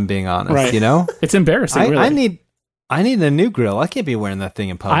it. If I'm being honest, Right. you know, It's embarrassing, really. I need a new grill. I can't be wearing that thing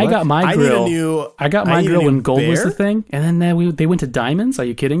in public. I got my I grill. need a new. I got I my need a grill new when gold was bear? the thing, and then they went to diamonds. Are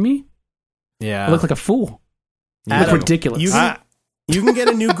you kidding me? Yeah, I look like a fool. You I look do. ridiculous. You can get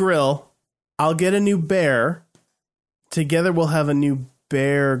a new grill. I'll get a new bear. Together we'll have a new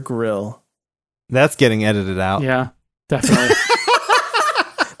bear grill. That's getting edited out. Yeah, definitely.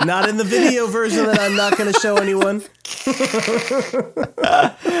 Not in the video version that I'm not going to show anyone.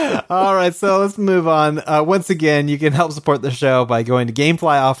 All right, so let's move on. Once again, you can help support the show by going to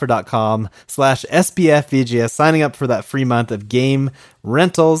gameflyoffer.com/SBFVGS, signing up for that free month of game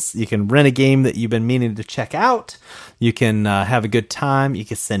rentals. You can rent a game that you've been meaning to check out. You can have a good time. You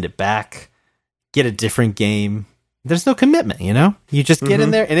can send it back, get a different game. There's no commitment, you know? You just get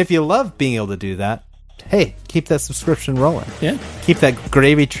in there, and if you love being able to do that, hey, keep that subscription rolling. Yeah. Keep that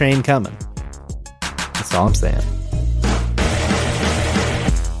gravy train coming. That's all I'm saying.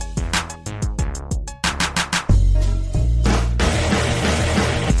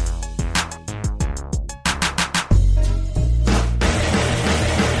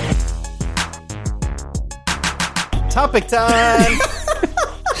 Topic time.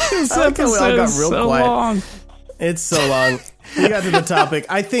 This I like how we all episode got is real so quiet. long. It's so long. We got to the topic.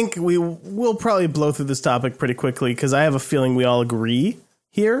 I think we will probably blow through this topic pretty quickly because I have a feeling we all agree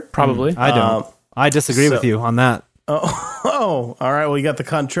here. Probably. I don't. I disagree with you on that. Oh, all right. Well, you got the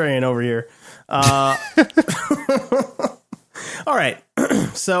contrarian over here. All right.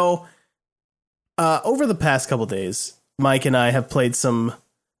 So, over the past couple days, Mike and I have played some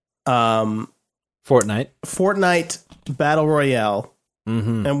Fortnite Battle Royale,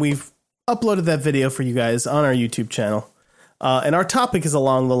 and we've uploaded that video for you guys on our YouTube channel. And our topic is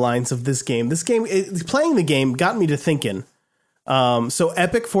along the lines of this game. Playing the game got me to thinking. So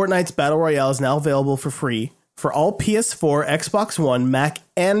Epic Fortnite's Battle Royale is now available for free for all PS4, Xbox One, Mac,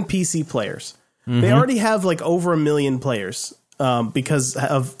 and PC players. They already have like over 1 million players because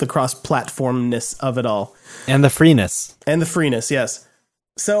of the cross-platformness of it all. and the freeness. Yes.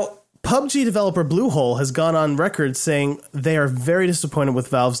 So PUBG developer Bluehole has gone on record saying they are very disappointed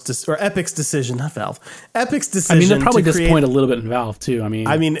with Epic's decision, not Valve. Epic's decision. I mean, they're probably to create, disappointed a little bit in Valve too. I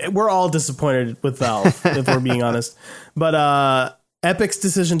mean, we're all disappointed with Valve, if we're being honest. But Epic's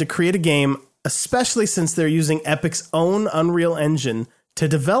decision to create a game, especially since they're using Epic's own Unreal Engine to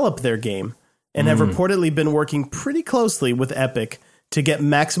develop their game, and have reportedly been working pretty closely with Epic to get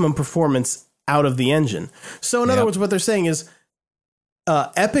maximum performance out of the engine. So in other words, what they're saying is,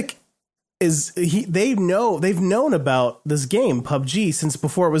 Epic they've known about this game PUBG since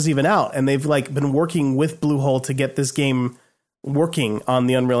before it was even out, and they've like been working with Bluehole to get this game working on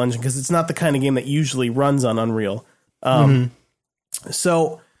the Unreal Engine because it's not the kind of game that usually runs on Unreal.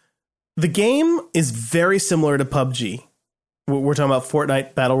 So the game is very similar to PUBG. We're talking about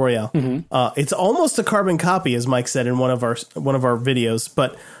Fortnite Battle Royale. It's almost a carbon copy, as Mike said in one of our videos,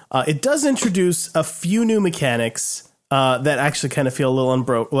 but it does introduce a few new mechanics that actually kind of feel a little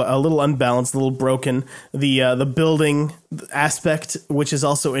unbalanced, a little broken. The building aspect, which is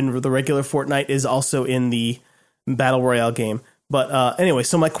also in the regular Fortnite, is also in the Battle Royale game. But anyway,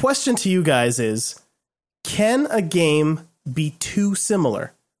 so my question to you guys is, can a game be too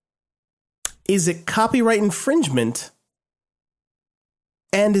similar? Is it copyright infringement?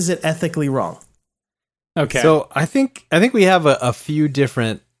 And is it ethically wrong? okay. So I think we have a few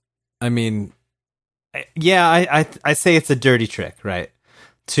different. I mean, yeah, I say it's a dirty trick, right?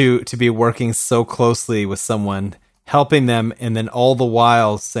 To be working so closely with someone, helping them, and then all the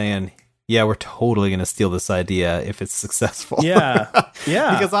while saying, "Yeah, we're totally going to steal this idea if it's successful." Yeah.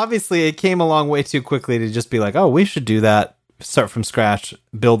 Because obviously it came along way too quickly to just be like, "Oh, we should do that. Start from scratch,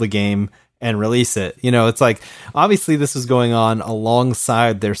 build a game, and release it." You know, it's like obviously this is going on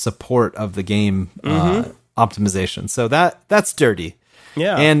alongside their support of the game optimization. So that's dirty.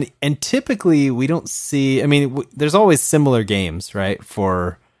 Yeah. And typically we don't see. I mean, there's always similar games, right?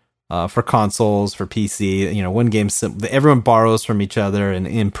 For consoles, for PC. You know, one game everyone borrows from each other and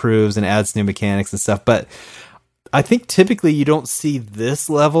improves and adds new mechanics and stuff. But I think typically you don't see this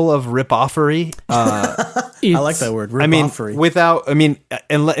level of rip-offery. I like that word.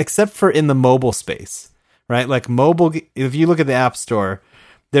 Except for in the mobile space, right? Like mobile, if you look at the App Store,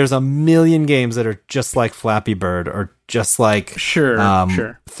 there's 1 million games that are just like Flappy Bird or just like sure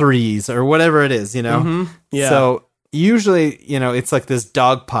Threes or whatever it is, you know? Yeah. So usually, you know, it's like this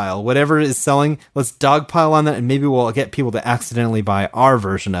dog pile. Whatever is selling, let's dogpile on that, and maybe we'll get people to accidentally buy our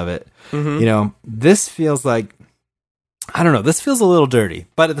version of it. You know, this feels like, I don't know, this feels a little dirty,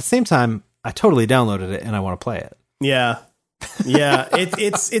 but at the same time, I totally downloaded it and I want to play it. Yeah.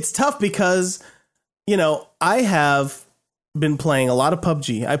 It's tough because, you know, I have been playing a lot of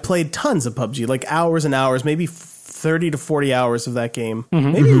PUBG. I played tons of PUBG, like hours and hours, maybe 30 to 40 hours of that game,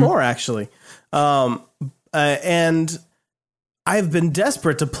 maybe more actually. And I've been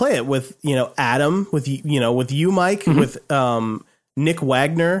desperate to play it with, you know, Adam, with you, Mike, with Nick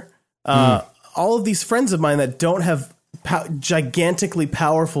Wagner, all of these friends of mine that don't have gigantically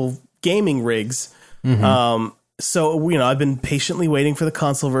powerful gaming rigs. So, you know, I've been patiently waiting for the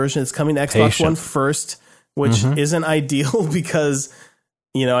console version. It's coming to Xbox One first, which isn't ideal because,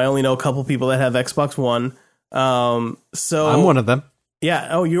 you know, I only know a couple people that have Xbox One. So I'm one of them. Yeah.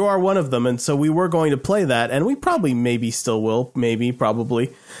 Oh, you are one of them. And so we were going to play that, and we probably maybe still will,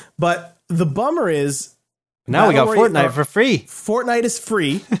 probably. But the bummer is now we got Fortnite for free. Fortnite is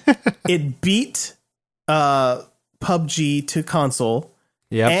free. It beat PUBG to console.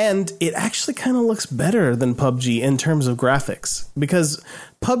 Yeah. And it actually kind of looks better than PUBG in terms of graphics, because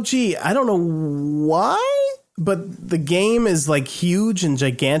PUBG, I don't know why, but the game is like huge and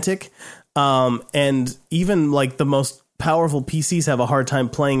gigantic. And even like the most powerful PCs have a hard time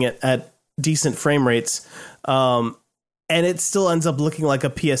playing it at decent frame rates. And it still ends up looking like a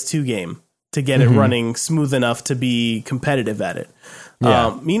PS2 game. to get it running smooth enough to be competitive at it.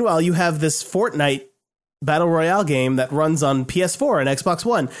 Yeah. Meanwhile, you have this Fortnite Battle Royale game that runs on PS4 and Xbox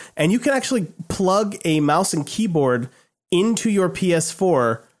One, and you can actually plug a mouse and keyboard into your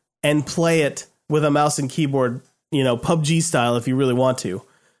PS4 and play it with a mouse and keyboard, PUBG style if you really want to.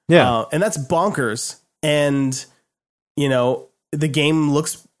 Yeah. And that's bonkers. And, the game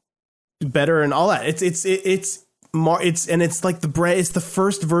looks better and all that. It's like it's the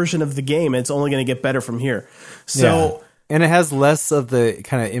first version of the game. It's only going to get better from here. So, and it has less of the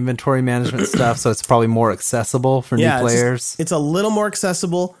kind of inventory management stuff, so it's probably more accessible for new players. It's a little more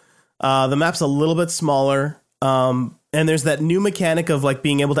accessible. The map's a little bit smaller. And there's that new mechanic of like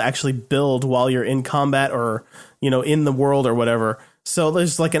being able to actually build while you're in combat or, in the world or whatever. So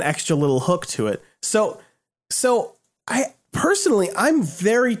there's like an extra little hook to it. So I'm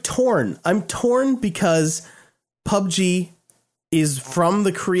very torn. I'm torn because PUBG is from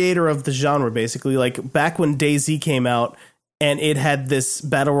the creator of the genre, basically. Like back when DayZ came out and it had this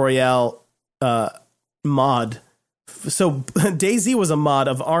Battle Royale mod. So DayZ was a mod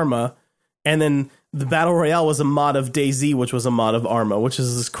of Arma, and then the Battle Royale was a mod of DayZ, which was a mod of Arma, which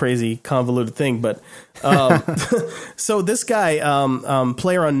is this crazy convoluted thing. But so this guy,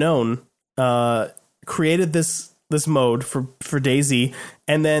 PlayerUnknown, created this mode for DayZ,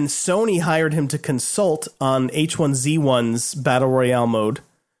 and then Sony hired him to consult on H1Z1's Battle Royale mode.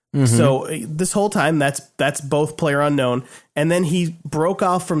 So this whole time, that's both PlayerUnknown, and then he broke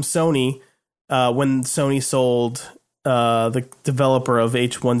off from Sony when Sony sold the developer of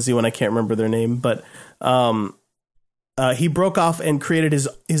H1Z1. I can't remember their name, but he broke off and created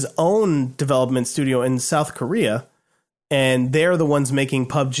his own development studio in South Korea, and they're the ones making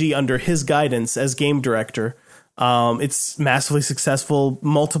PUBG under his guidance as game director. It's massively successful,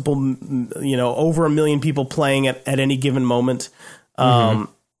 multiple, over 1 million people playing at any given moment.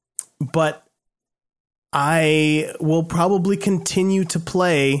 But I will probably continue to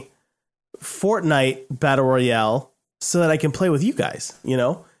play Fortnite Battle Royale so that I can play with you guys,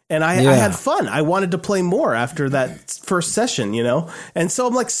 and I had fun. I wanted to play more after that first session, and so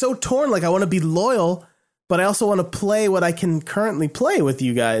I'm like so torn. Like I want to be loyal, but I also want to play what I can currently play with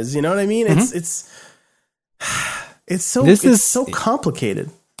you guys. You know what I mean? It's so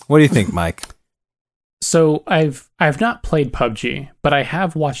complicated. What do you think, Mike? So I've not played PUBG, but I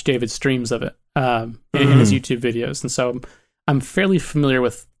have watched David's streams of it in his YouTube videos, and so I'm fairly familiar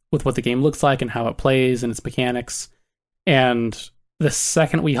with what the game looks like and how it plays and its mechanics. And the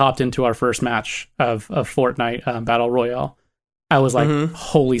second we hopped into our first match of Fortnite Battle Royale, I was like,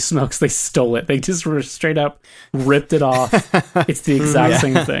 holy smokes, they stole it. They just were straight up ripped it off. It's the exact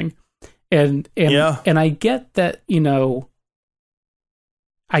same thing. And I get that,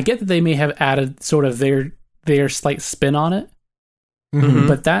 I get that they may have added sort of their slight spin on it,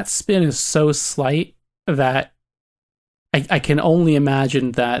 but that spin is so slight that I can only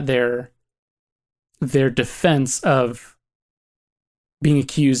imagine that their defense of being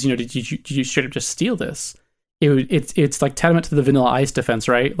accused, did you straight up just steal this? It's like tantamount to the Vanilla Ice defense,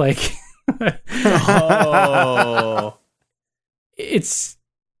 right? Like, It's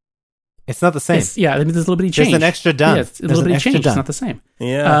not the same. There's a little bit of change. There's an extra done. Yeah, it's a little bit of change. It's not the same.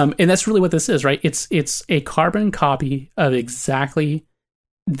 Yeah. And that's really what this is, right? It's a carbon copy of exactly,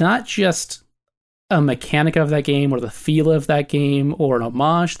 not just a mechanic of that game or the feel of that game or an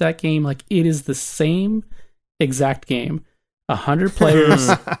homage to that game. Like, it is the same exact game. 100 players,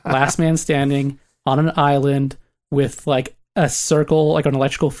 last man standing on an island with like a circle, like an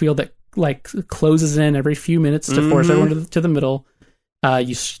electrical field that like closes in every few minutes to force everyone to the middle.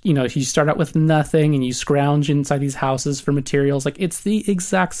 You start out with nothing and you scrounge inside these houses for materials. Like, it's the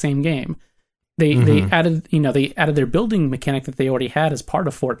exact same game. They added their building mechanic that they already had as part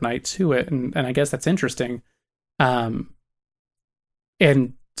of Fortnite to it, and I guess that's interesting. And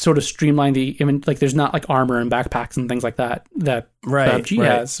sort of streamline like there's not like armor and backpacks and things like that PUBG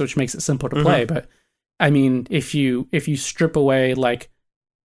has, which makes it simpler to play. But I mean, if you strip away like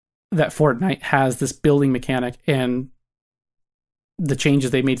that, Fortnite has this building mechanic and the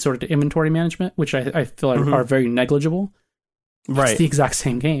changes they made sort of to inventory management, which I feel are very negligible. Right. It's the exact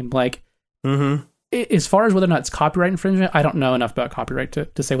same game. Like, as far as whether or not it's copyright infringement, I don't know enough about copyright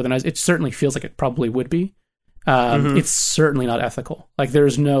to say whether or not it certainly feels like it probably would be. It's certainly not ethical. Like,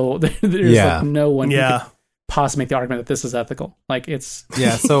 there's no one who could possibly make the argument that this is ethical. Like, it's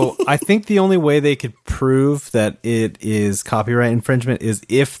so I think the only way they could prove that it is copyright infringement is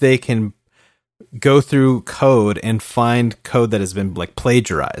if they can go through code and find code that has been like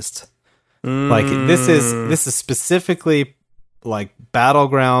plagiarized. Like, this is specifically like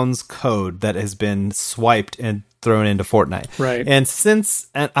Battlegrounds code that has been swiped and thrown into Fortnite. Right. And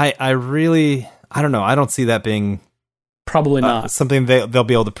I really, I don't know, I don't see that being probably not something they'll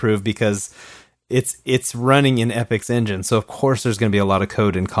be able to prove, because it's running in Epic's engine. So of course there's going to be a lot of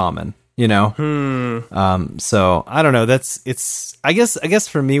code in common, you know? So I don't know. I guess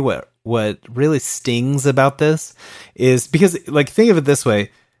for me, what really stings about this is because, like, think of it this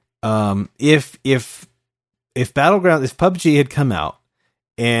way. If PUBG had come out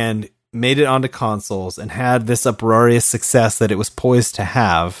and made it onto consoles and had this uproarious success that it was poised to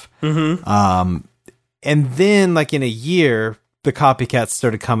have, and then like in a year, the copycats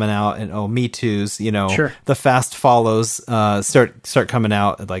started coming out, and Me Too's, you know, Sure. the fast follows start coming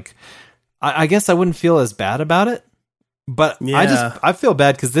out. Like, I guess I wouldn't feel as bad about it, but I feel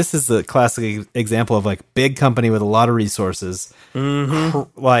bad because this is the classic example of like big company with a lot of resources,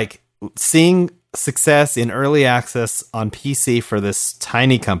 like seeing success in early access on PC for this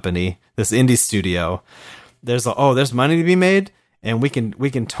tiny company, this indie studio. There's money to be made. And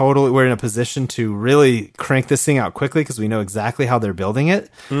we're in a position to really crank this thing out quickly because we know exactly how they're building it.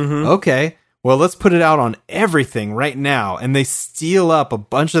 Okay, well, let's put it out on everything right now. And they steal up a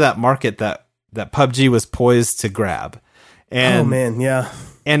bunch of that market that PUBG was poised to grab. And, oh man, yeah.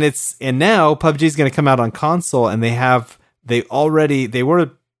 And now PUBG is going to come out on console, and they were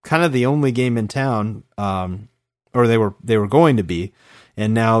kind of the only game in town, or they were going to be.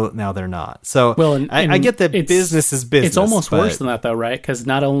 And now they're not. So I get that business is business. It's almost worse than that, though, right? Because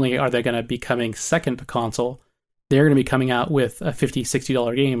not only are they going to be coming second to console, they're going to be coming out with a $50,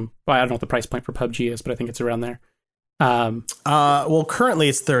 $60 game. Well, I don't know what the price point for PUBG is, but I think it's around there. Well, currently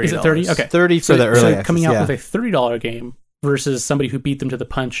it's $30. Is it 30? Okay, 30 for the early access. Coming out with a $30 game versus somebody who beat them to the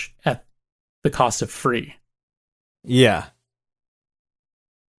punch at the cost of free. Yeah.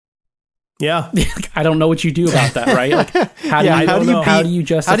 Yeah. I don't know what you do about that, right? Like, how do you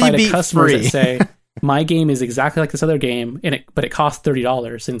justify to customers that say, my game is exactly like this other game, but it costs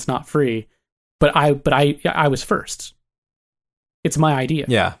 $30 and it's not free, but I was first. It's my idea.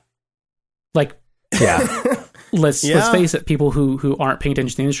 Yeah. Like, yeah. Let's face it, people who aren't paying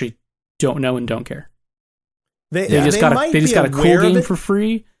attention to the industry don't know and don't care. They just got a cool game for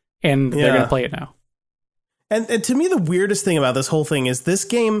free, and they're going to play it now. And to me, the weirdest thing about this whole thing is this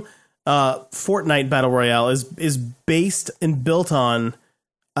game, Fortnite Battle Royale, is based and built on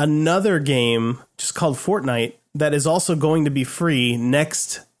another game just called Fortnite that is also going to be free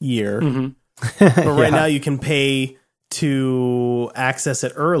next year. But right now you can pay to access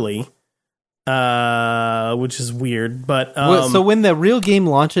it early, which is weird. But so when the real game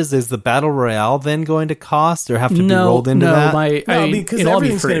launches, is the Battle Royale then going to cost or have to be rolled into that? Because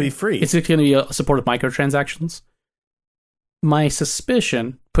everything's going to be free. It's going to be a support of microtransactions. My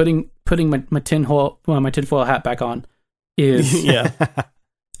suspicion, putting my tinfoil hat back on, is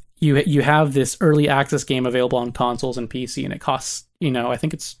you have this early access game available on consoles and PC, and it costs, I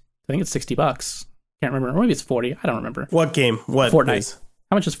think it's $60. Can't remember. Or maybe it's 40. I don't remember. What game? What Fortnite? Is?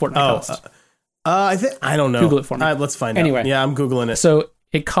 How much does Fortnite cost? I don't know. Google it for me. Let's find out. Anyway, yeah, I'm googling it. So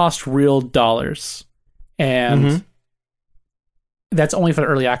it costs real dollars, and that's only for the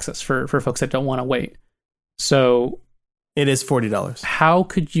early access for folks that don't want to wait. So it is $40. How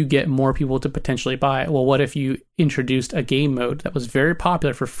could you get more people to potentially buy it? Well, what if you introduced a game mode that was very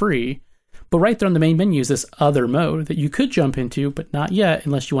popular for free, but right there on the main menu is this other mode that you could jump into, but not yet,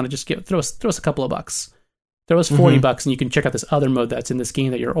 unless you want to just throw us a couple of bucks. Throw us $40, and you can check out this other mode that's in this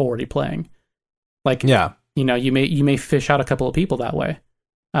game that you're already playing. Like, you may fish out a couple of people that way.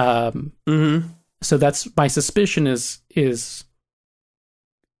 So that's my suspicion is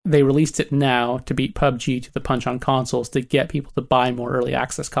they released it now to beat PUBG to the punch on consoles to get people to buy more early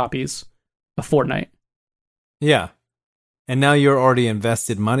access copies of Fortnite. Yeah. And now you're already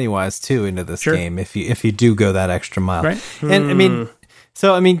invested money-wise too into this game if you do go that extra mile. Right. And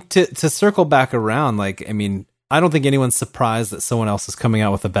to circle back around, I don't think anyone's surprised that someone else is coming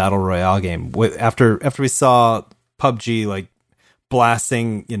out with a Battle Royale game. After we saw PUBG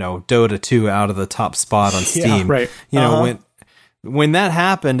blasting, Dota 2 out of the top spot on Steam. Yeah, right. When that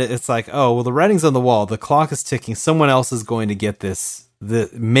happened, it's like, oh, well, the writing's on the wall. The clock is ticking. Someone else is going to get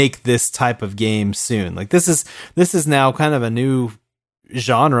make this type of game soon. This is now kind of a new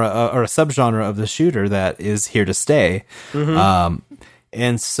genre or a subgenre of the shooter that is here to stay.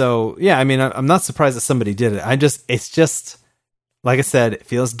 And so, I'm not surprised that somebody did it. It's just, like I said, it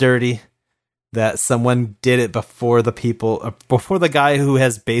feels dirty that someone did it before the guy who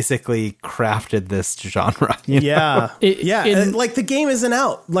has basically crafted this genre. The game isn't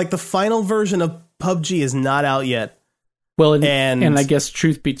out. The final version of PUBG is not out yet. Well, and I guess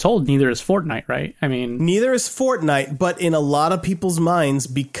truth be told, neither is Fortnite, right? I mean, neither is Fortnite, but in a lot of people's minds,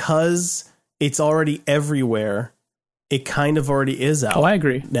 because it's already everywhere, it kind of already is out. Oh, I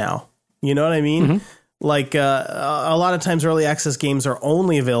agree. Now. You know what I mean? Mm-hmm. Like a lot of times early access games are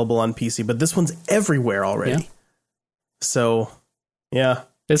only available on PC, but this one's everywhere already. Yeah. So, yeah.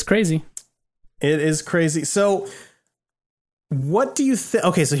 It's crazy. It is crazy. So, what do you think?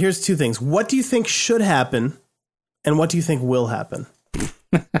 Okay, so here's two things. What do you think should happen, and what do you think will happen?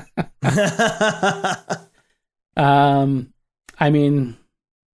 I mean,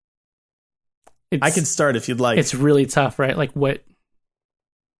 I can start if you'd like. It's really tough, right? Like what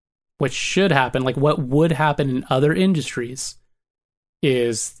should happen, like what would happen in other industries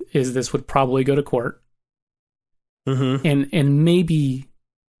is this would probably go to court. Mm-hmm. And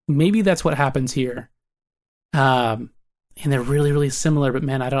maybe that's what happens here. And they're really, really similar, but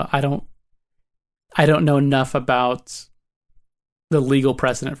man, I don't know enough about the legal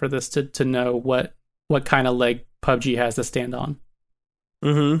precedent for this to know what kind of leg PUBG has to stand on.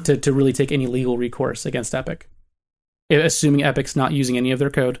 Mm-hmm. To really take any legal recourse against Epic. Assuming Epic's not using any of their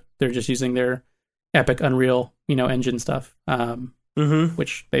code, they're just using their Epic Unreal, engine stuff,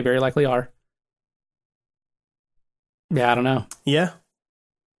 which they very likely are. Yeah, I don't know. Yeah.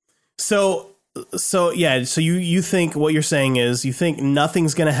 So you think what you're saying is you think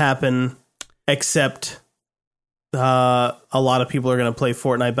nothing's going to happen except a lot of people are going to play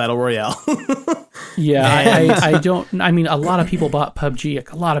Fortnite Battle Royale. Yeah, I don't. I mean, a lot of people bought PUBG.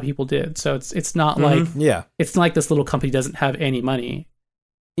 Like, a lot of people did. So it's not like it's not like this little company doesn't have any money.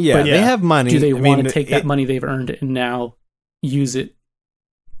 Yeah, But they have money. Do they want to take that money they've earned and now use it?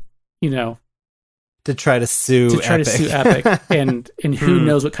 To try to sue Epic, and who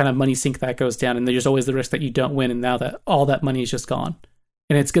knows what kind of money sink that goes down. And there's always the risk that you don't win, and now that all that money is just gone.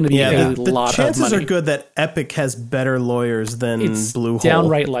 And it's going to be a lot of money. The chances are good that Epic has better lawyers than Bluehole.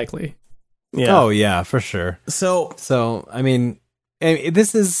 Downright likely. Yeah. Oh yeah, for sure. So I mean,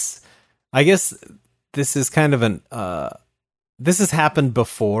 this is, I guess, this is kind of an this has happened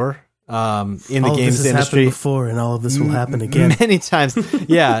before in the games industry before, and all of this will happen again many times.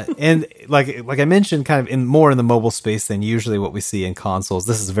 Yeah, and like I mentioned, kind of more in the mobile space than usually what we see in consoles.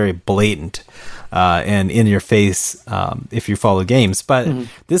 This is very blatant and in your face if you follow games. But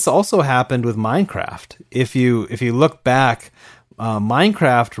this also happened with Minecraft. If you look back.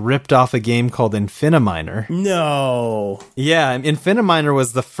 Minecraft ripped off a game called Infiniminer. No. Yeah, Infiniminer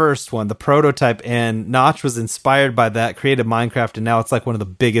was the first one, the prototype, and Notch was inspired by that, created Minecraft, and now it's like one of the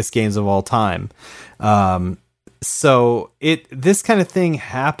biggest games of all time. So this kind of thing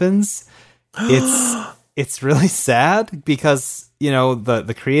happens. It's really sad because,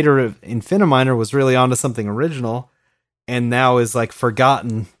 the creator of Infiniminer was really onto something original and now is like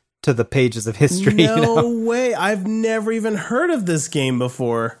forgotten to the pages of history. No way. I've never even heard of this game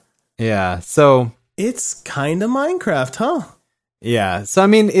before. Yeah. So it's kind of Minecraft, huh? Yeah. So I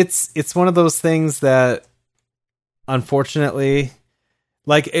mean, it's one of those things that unfortunately,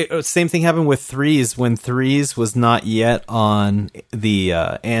 same thing happened with Threes when Threes was not yet on the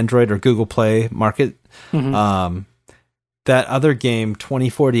Android or Google Play market. That other game,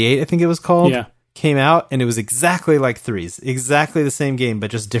 2048, I think it was called. Yeah. Came out and it was exactly like Threes, exactly the same game, but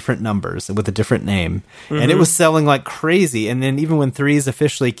just different numbers with a different name. And it was selling like crazy. And then even when Threes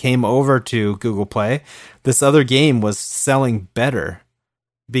officially came over to Google Play, this other game was selling better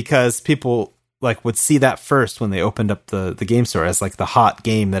because people would see that first when they opened up the game store as like the hot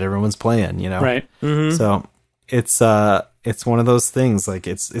game that everyone's playing, Right. Mm-hmm. So it's one of those things. Like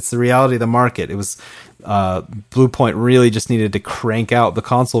it's the reality of the market. It was Bluepoint really just needed to crank out the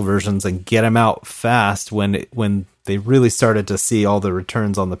console versions and get them out fast when they really started to see all the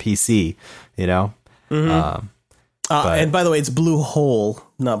returns on the PC. And by the way, it's Bluehole,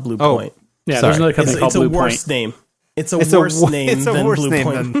 not Bluepoint. Yeah, there's another company called Bluepoint. It's a worse name. It's a worse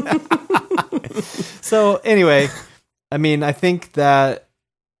name than Bluepoint. So anyway, I mean, I think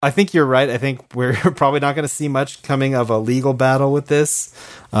you're right. I think we're probably not going to see much coming of a legal battle with this.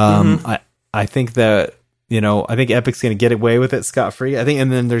 I think that, I think Epic's going to get away with it scot-free. And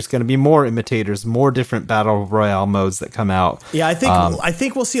then there's going to be more imitators, more different battle royale modes that come out. Yeah, I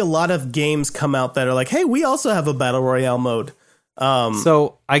think we'll see a lot of games come out that are like, hey, we also have a battle royale mode.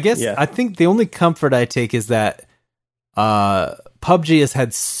 So I guess I think the only comfort I take is that PUBG has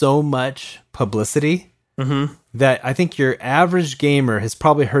had so much publicity that I think your average gamer has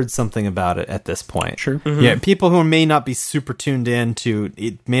probably heard something about it at this point. Sure. Yeah, people who may not be super tuned in to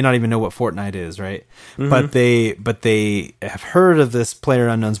it may not even know what Fortnite is, right? But they have heard of this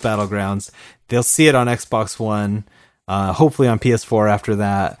PlayerUnknown's Battlegrounds. They'll see it on Xbox One, hopefully on PS4 after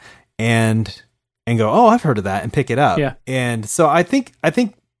that, and go, oh, I've heard of that, and pick it up. Yeah. And so I think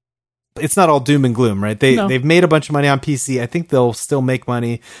it's not all doom and gloom, right? They've made a bunch of money on PC. I think they'll still make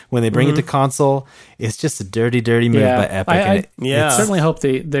money when they bring it to console. It's just a dirty move by Epic. I certainly hope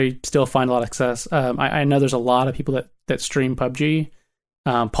they still find a lot of success. I know there's a lot of people that stream PUBG.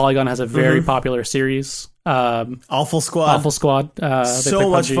 Polygon has a very popular series. Awful Squad. So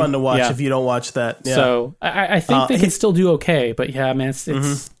much fun to watch if you don't watch that. Yeah. So I think they can still do okay, but yeah, man,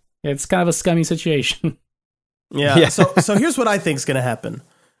 it's kind of a scummy situation. Yeah. So here's what I think is going to happen.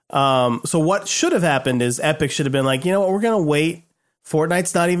 So what should have happened is Epic should have been like, you know what, we're going to wait.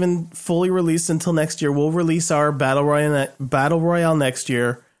 Fortnite's not even fully released until next year. We'll release our Battle Royale next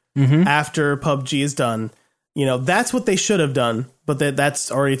year after PUBG is done. You know, that's what they should have done, but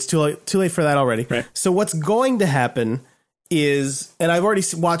that's already, it's too late for that already. Right. So what's going to happen is, and I've already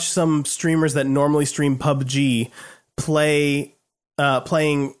watched some streamers that normally stream PUBG playing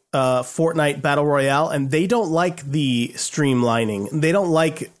Fortnite Battle Royale, and they don't like the streamlining. They don't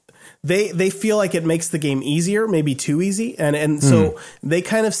like... They feel like it makes the game easier, maybe too easy, and so they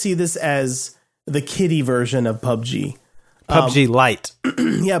kind of see this as the kiddie version of PUBG. PUBG Lite.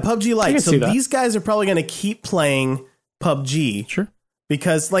 Yeah, PUBG Lite. So these guys are probably going to keep playing PUBG. Sure.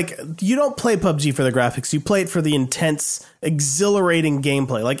 Because, like, you don't play PUBG for the graphics. You play it for the intense, exhilarating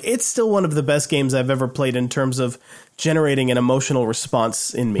gameplay. Like, it's still one of the best games I've ever played in terms of generating an emotional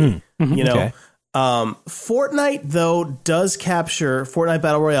response in me. You know? Okay. Fortnite, though, Fortnite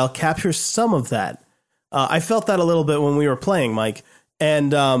Battle Royale captures some of that. I felt that a little bit when we were playing, Mike.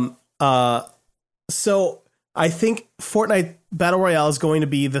 And so I think Fortnite Battle Royale is going to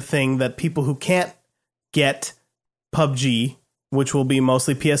be the thing that people who can't get PUBG, which will be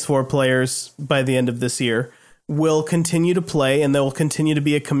mostly PS4 players by the end of this year, will continue to play, and there will continue to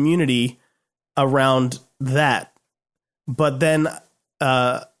be a community around that. But then...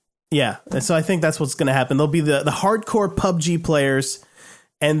 yeah, and so I think that's what's going to happen. There'll be the hardcore PUBG players,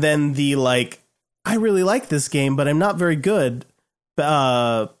 and then the, like, I really like this game, but I'm not very good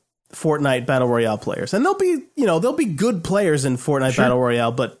Fortnite Battle Royale players. And there'll be good players in Fortnite Battle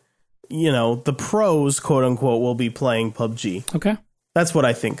Royale, but, you know, the pros, quote unquote, will be playing PUBG. Okay. That's what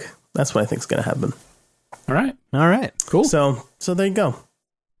I think. That's what I think is going to happen. All right. Cool. So there you go.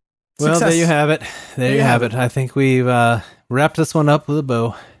 Well, there you have it. There you have it. I think we've wrapped this one up with a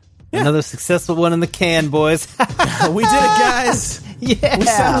bow. Yeah. Another successful one in the can, boys. We did it, guys. Yeah. We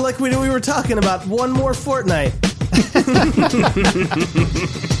sounded like we knew we were talking about one more Fortnite.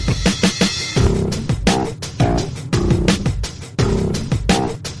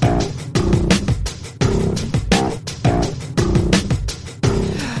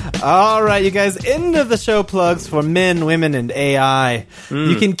 All right, you guys, end of the show plugs for men, women, and AI.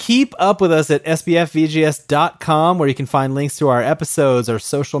 You can keep up with us at sbfvgs.com, where you can find links to our episodes, our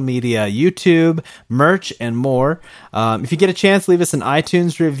social media, YouTube, merch, and more. If you get a chance, leave us an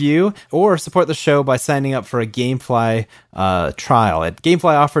iTunes review or support the show by signing up for a Gamefly trial at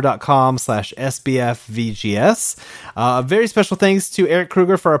gameflyoffer.com/sbfvgs. Very special thanks to Eric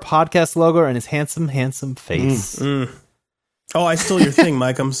Kruger for our podcast logo and his handsome face. Oh, I stole your thing,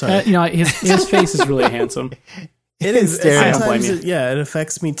 Mike. I'm sorry. His face is really handsome. It is. Sometimes it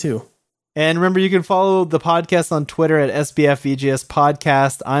affects me too. And remember, you can follow the podcast on Twitter at SBFVGS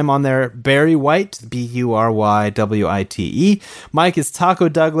Podcast. I'm on there, Barry White, BURYWITE. Mike is Taco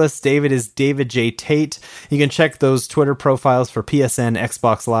Douglas. David is David J. Tate. You can check those Twitter profiles for PSN,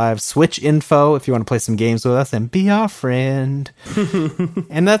 Xbox Live, Switch info if you want to play some games with us, and be our friend.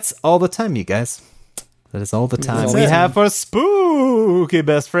 And that's all the time, you guys. That is all the time we have for Spooky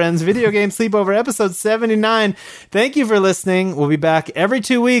Best Friends Video Game Sleepover episode 79. Thank you for listening. We'll be back every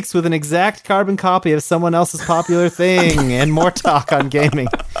 2 weeks with an exact carbon copy of someone else's popular thing and more talk on gaming.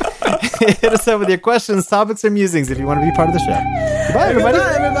 Hit us up with your questions, topics, or musings if you want to be part of the show. Goodbye, everybody.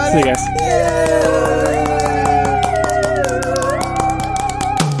 Goodbye, everybody. See you guys.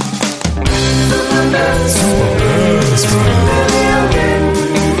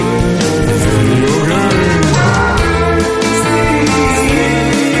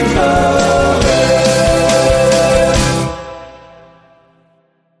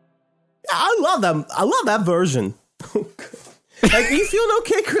 I love that version. Like, are you feeling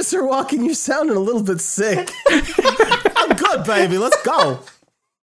okay, Chris? You're walking. You're sounding a little bit sick. I'm good, baby. Let's go.